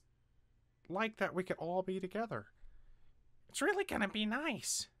just like that we could all be together. It's really gonna be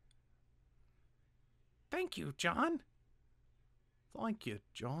nice. Thank you, John. Thank you,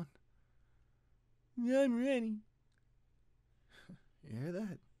 John. Yeah, I'm ready. You hear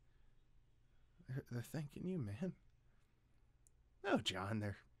that? They're thanking you, man. No, John,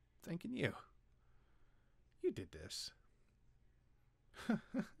 they're thanking you. You did this.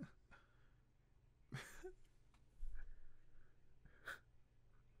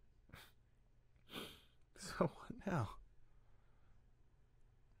 So what now?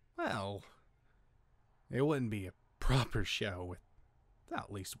 Well, it wouldn't be a proper show without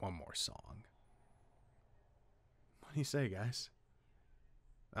at least one more song. What do you say, guys?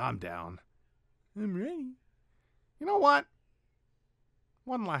 I'm down. I'm ready. You know what?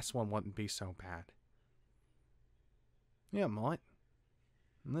 One last one wouldn't be so bad. Yeah, it might.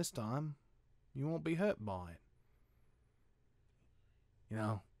 And this time, you won't be hurt by it. You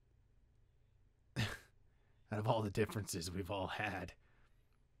know, out of all the differences we've all had,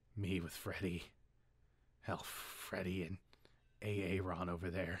 me with Freddy, hell, Freddy and AA Ron over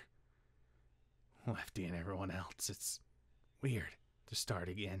there, Lefty and everyone else, it's weird to start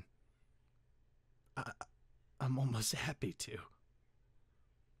again. I'm almost happy to.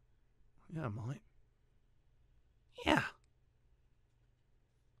 Yeah, I might. Yeah.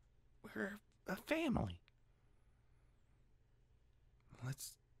 We're a family.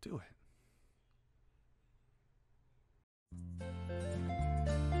 Let's do it.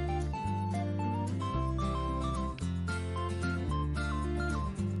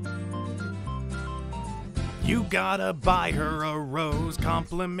 You gotta buy her a rose,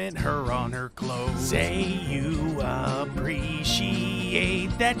 compliment her on her clothes. Say you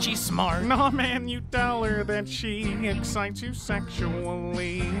appreciate that she's smart. Nah, man, you tell her that she excites you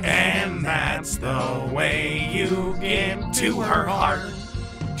sexually. And that's the way you get to her heart.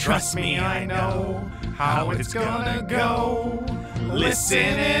 Trust me, I know how it's gonna go. Listen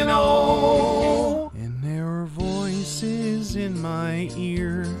and oh. And there are voices in my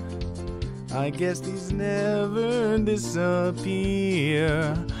ear. I guess these never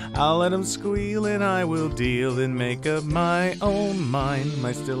disappear. I'll let them squeal and I will deal and make up my own mind.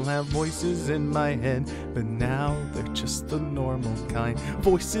 I still have voices in my head, but now they're just the normal kind.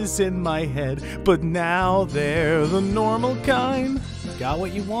 Voices in my head, but now they're the normal kind. Got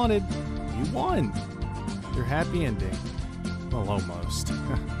what you wanted. You won. Your happy ending. Well, almost.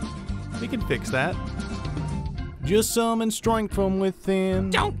 We can fix that. Just summon strength from within.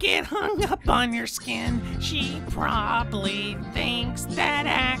 Don't get hung up on your skin. She probably thinks that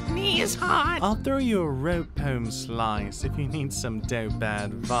acne is hot. I'll throw you a rope home slice if you need some dope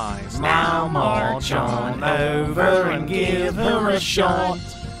advice. Now march on over and give her a shot.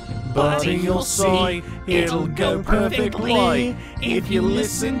 But you'll see it'll go perfectly if you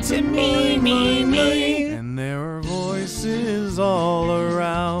listen to me. And there are voices all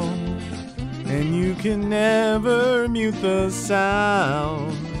around, and you can never mute the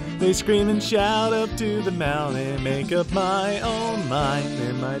sound. They scream and shout up to the mountain, make up my own mind.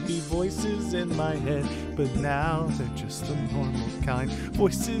 There might be voices in my head, but now they're just the normal kind.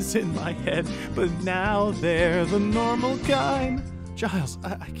 Voices in my head, but now they're the normal kind. Giles,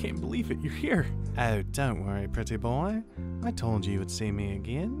 I can't believe it, you're here. Oh, don't worry, pretty boy. I told you you'd see me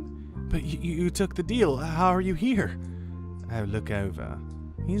again. But you took the deal. How are you here? Oh, look over.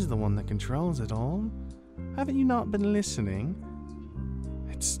 He's the one that controls it all. Haven't you not been listening?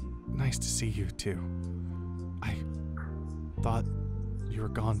 It's nice to see you, too. I thought you were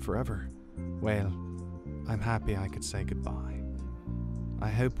gone forever. Well, I'm happy I could say goodbye. I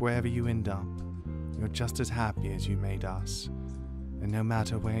hope wherever you end up, you're just as happy as you made us. And no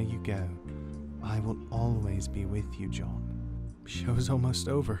matter where you go, I will always be with you, John. Show's almost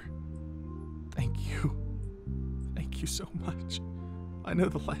over. Thank you. Thank you so much. I know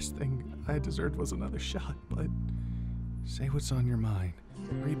the last thing I deserved was another shot, but say what's on your mind.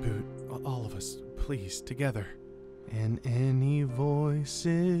 Reboot, all of us, please, together. And any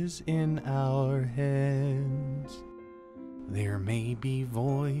voices in our heads. There may be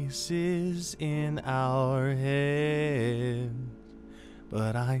voices in our heads,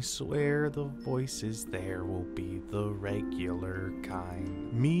 but I swear the voices there will be the regular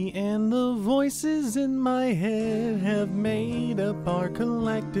kind. Me and the voices in my head have made up our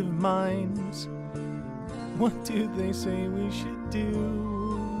collective minds. What do they say we should do?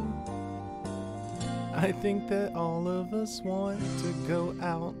 I think that all of us want to go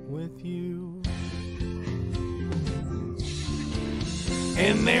out with you.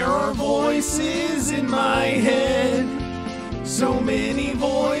 And there are voices in my head, so many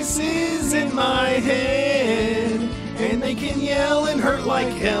voices in my head, and they can yell and hurt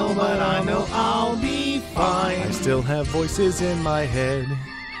like hell, but I know I'll be fine. I still have voices in my head.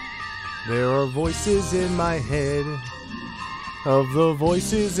 There are voices in my head. Of the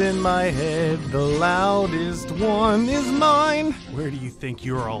voices in my head, the loudest one is mine. Where do you think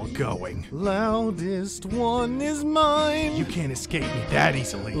you're all going? Loudest one is mine. You can't escape me that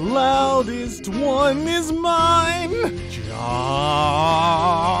easily. Loudest one is mine. John.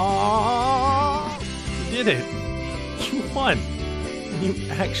 You did it. You won. You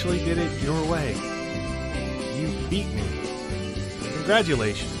actually did it your way. You beat me.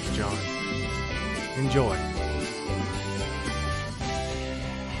 Congratulations, John. Enjoy.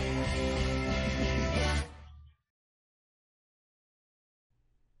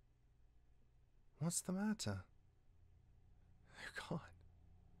 What's the matter? They're gone.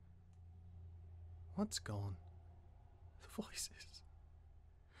 What's gone? The voices.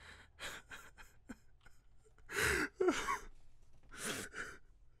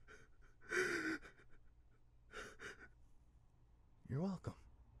 You're welcome.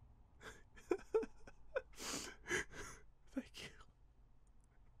 Thank you.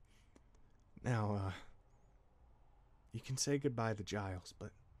 Now, you can say goodbye to Giles,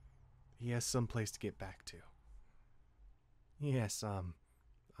 but he has some place to get back to. Yes, I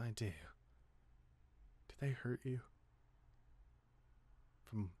do. Did they hurt you?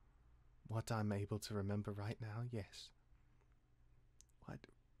 From what I'm able to remember right now, yes. Why'd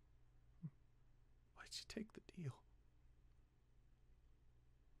you take the deal?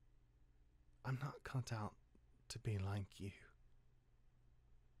 I'm not cut out to be like you.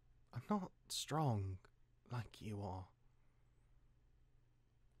 I'm not strong like you are.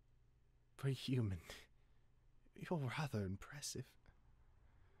 For a human, you're rather impressive.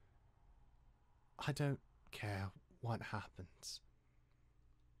 I don't care what happens.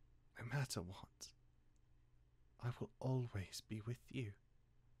 No matter what, I will always be with you.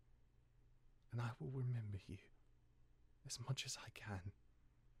 And I will remember you as much as I can.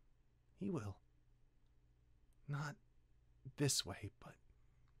 He will. Not this way, but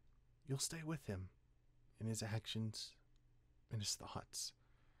you'll stay with him in his actions, in his thoughts.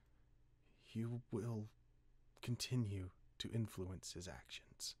 You will continue to influence his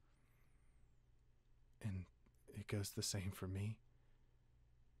actions. And it goes the same for me.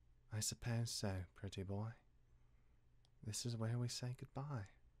 I suppose so, pretty boy. This is where we say goodbye.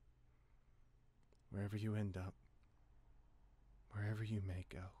 Wherever you end up, wherever you may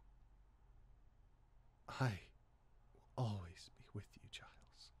go, I will always be with you,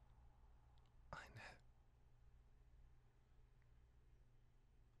 Giles. I know.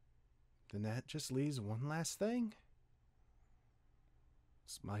 Then that just leaves one last thing.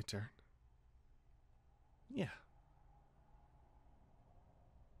 It's my turn. Yeah.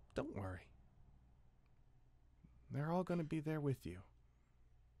 Don't worry. They're all going to be there with you.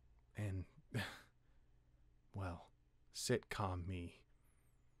 And, well, sitcom me.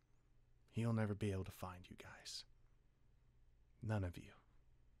 He'll never be able to find you guys. None of you.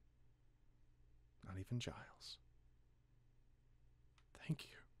 Not even Giles. Thank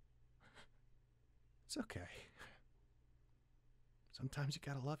you. It's okay. Sometimes you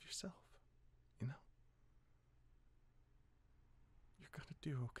gotta love yourself, you know? You're gonna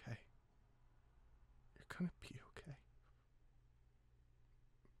do okay. You're gonna be okay.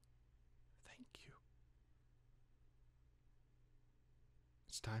 Thank you.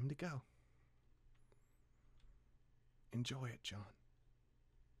 It's time to go. Enjoy it, John.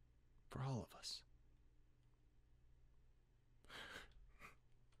 For all of us.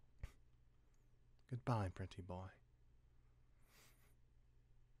 Goodbye, pretty boy.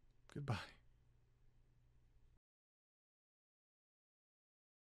 Goodbye.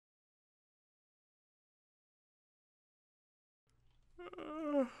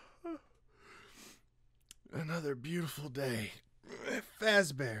 Another beautiful day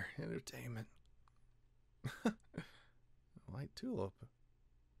Fazbear Entertainment. White tulip.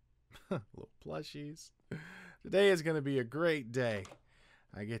 Little plushies. Today is going to be a great day.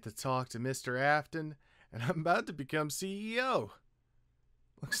 I get to talk to Mr. Afton, and I'm about to become CEO.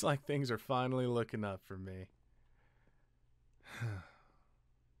 Looks like things are finally looking up for me.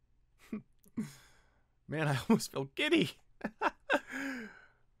 Man, I almost feel giddy.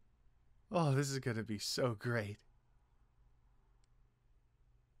 Oh, this is going to be so great.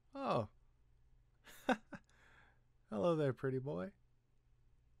 Oh. Hello there, pretty boy.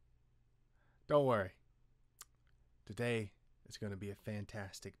 Don't worry. Today is going to be a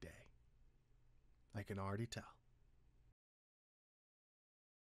fantastic day. I can already tell.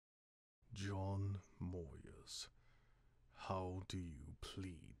 John Moyers, how do you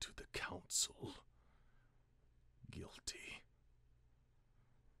plead to the council? Guilty.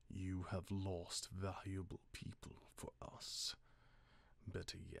 You have lost valuable people for us.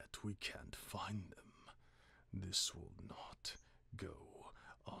 Better yet, we can't find them. This will not go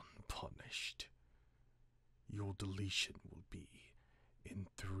unpunished. Your deletion will be in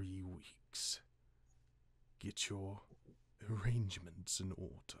 3 weeks. Get your arrangements in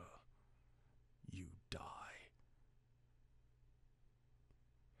order. You die.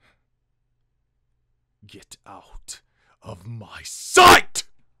 Get out of my sight!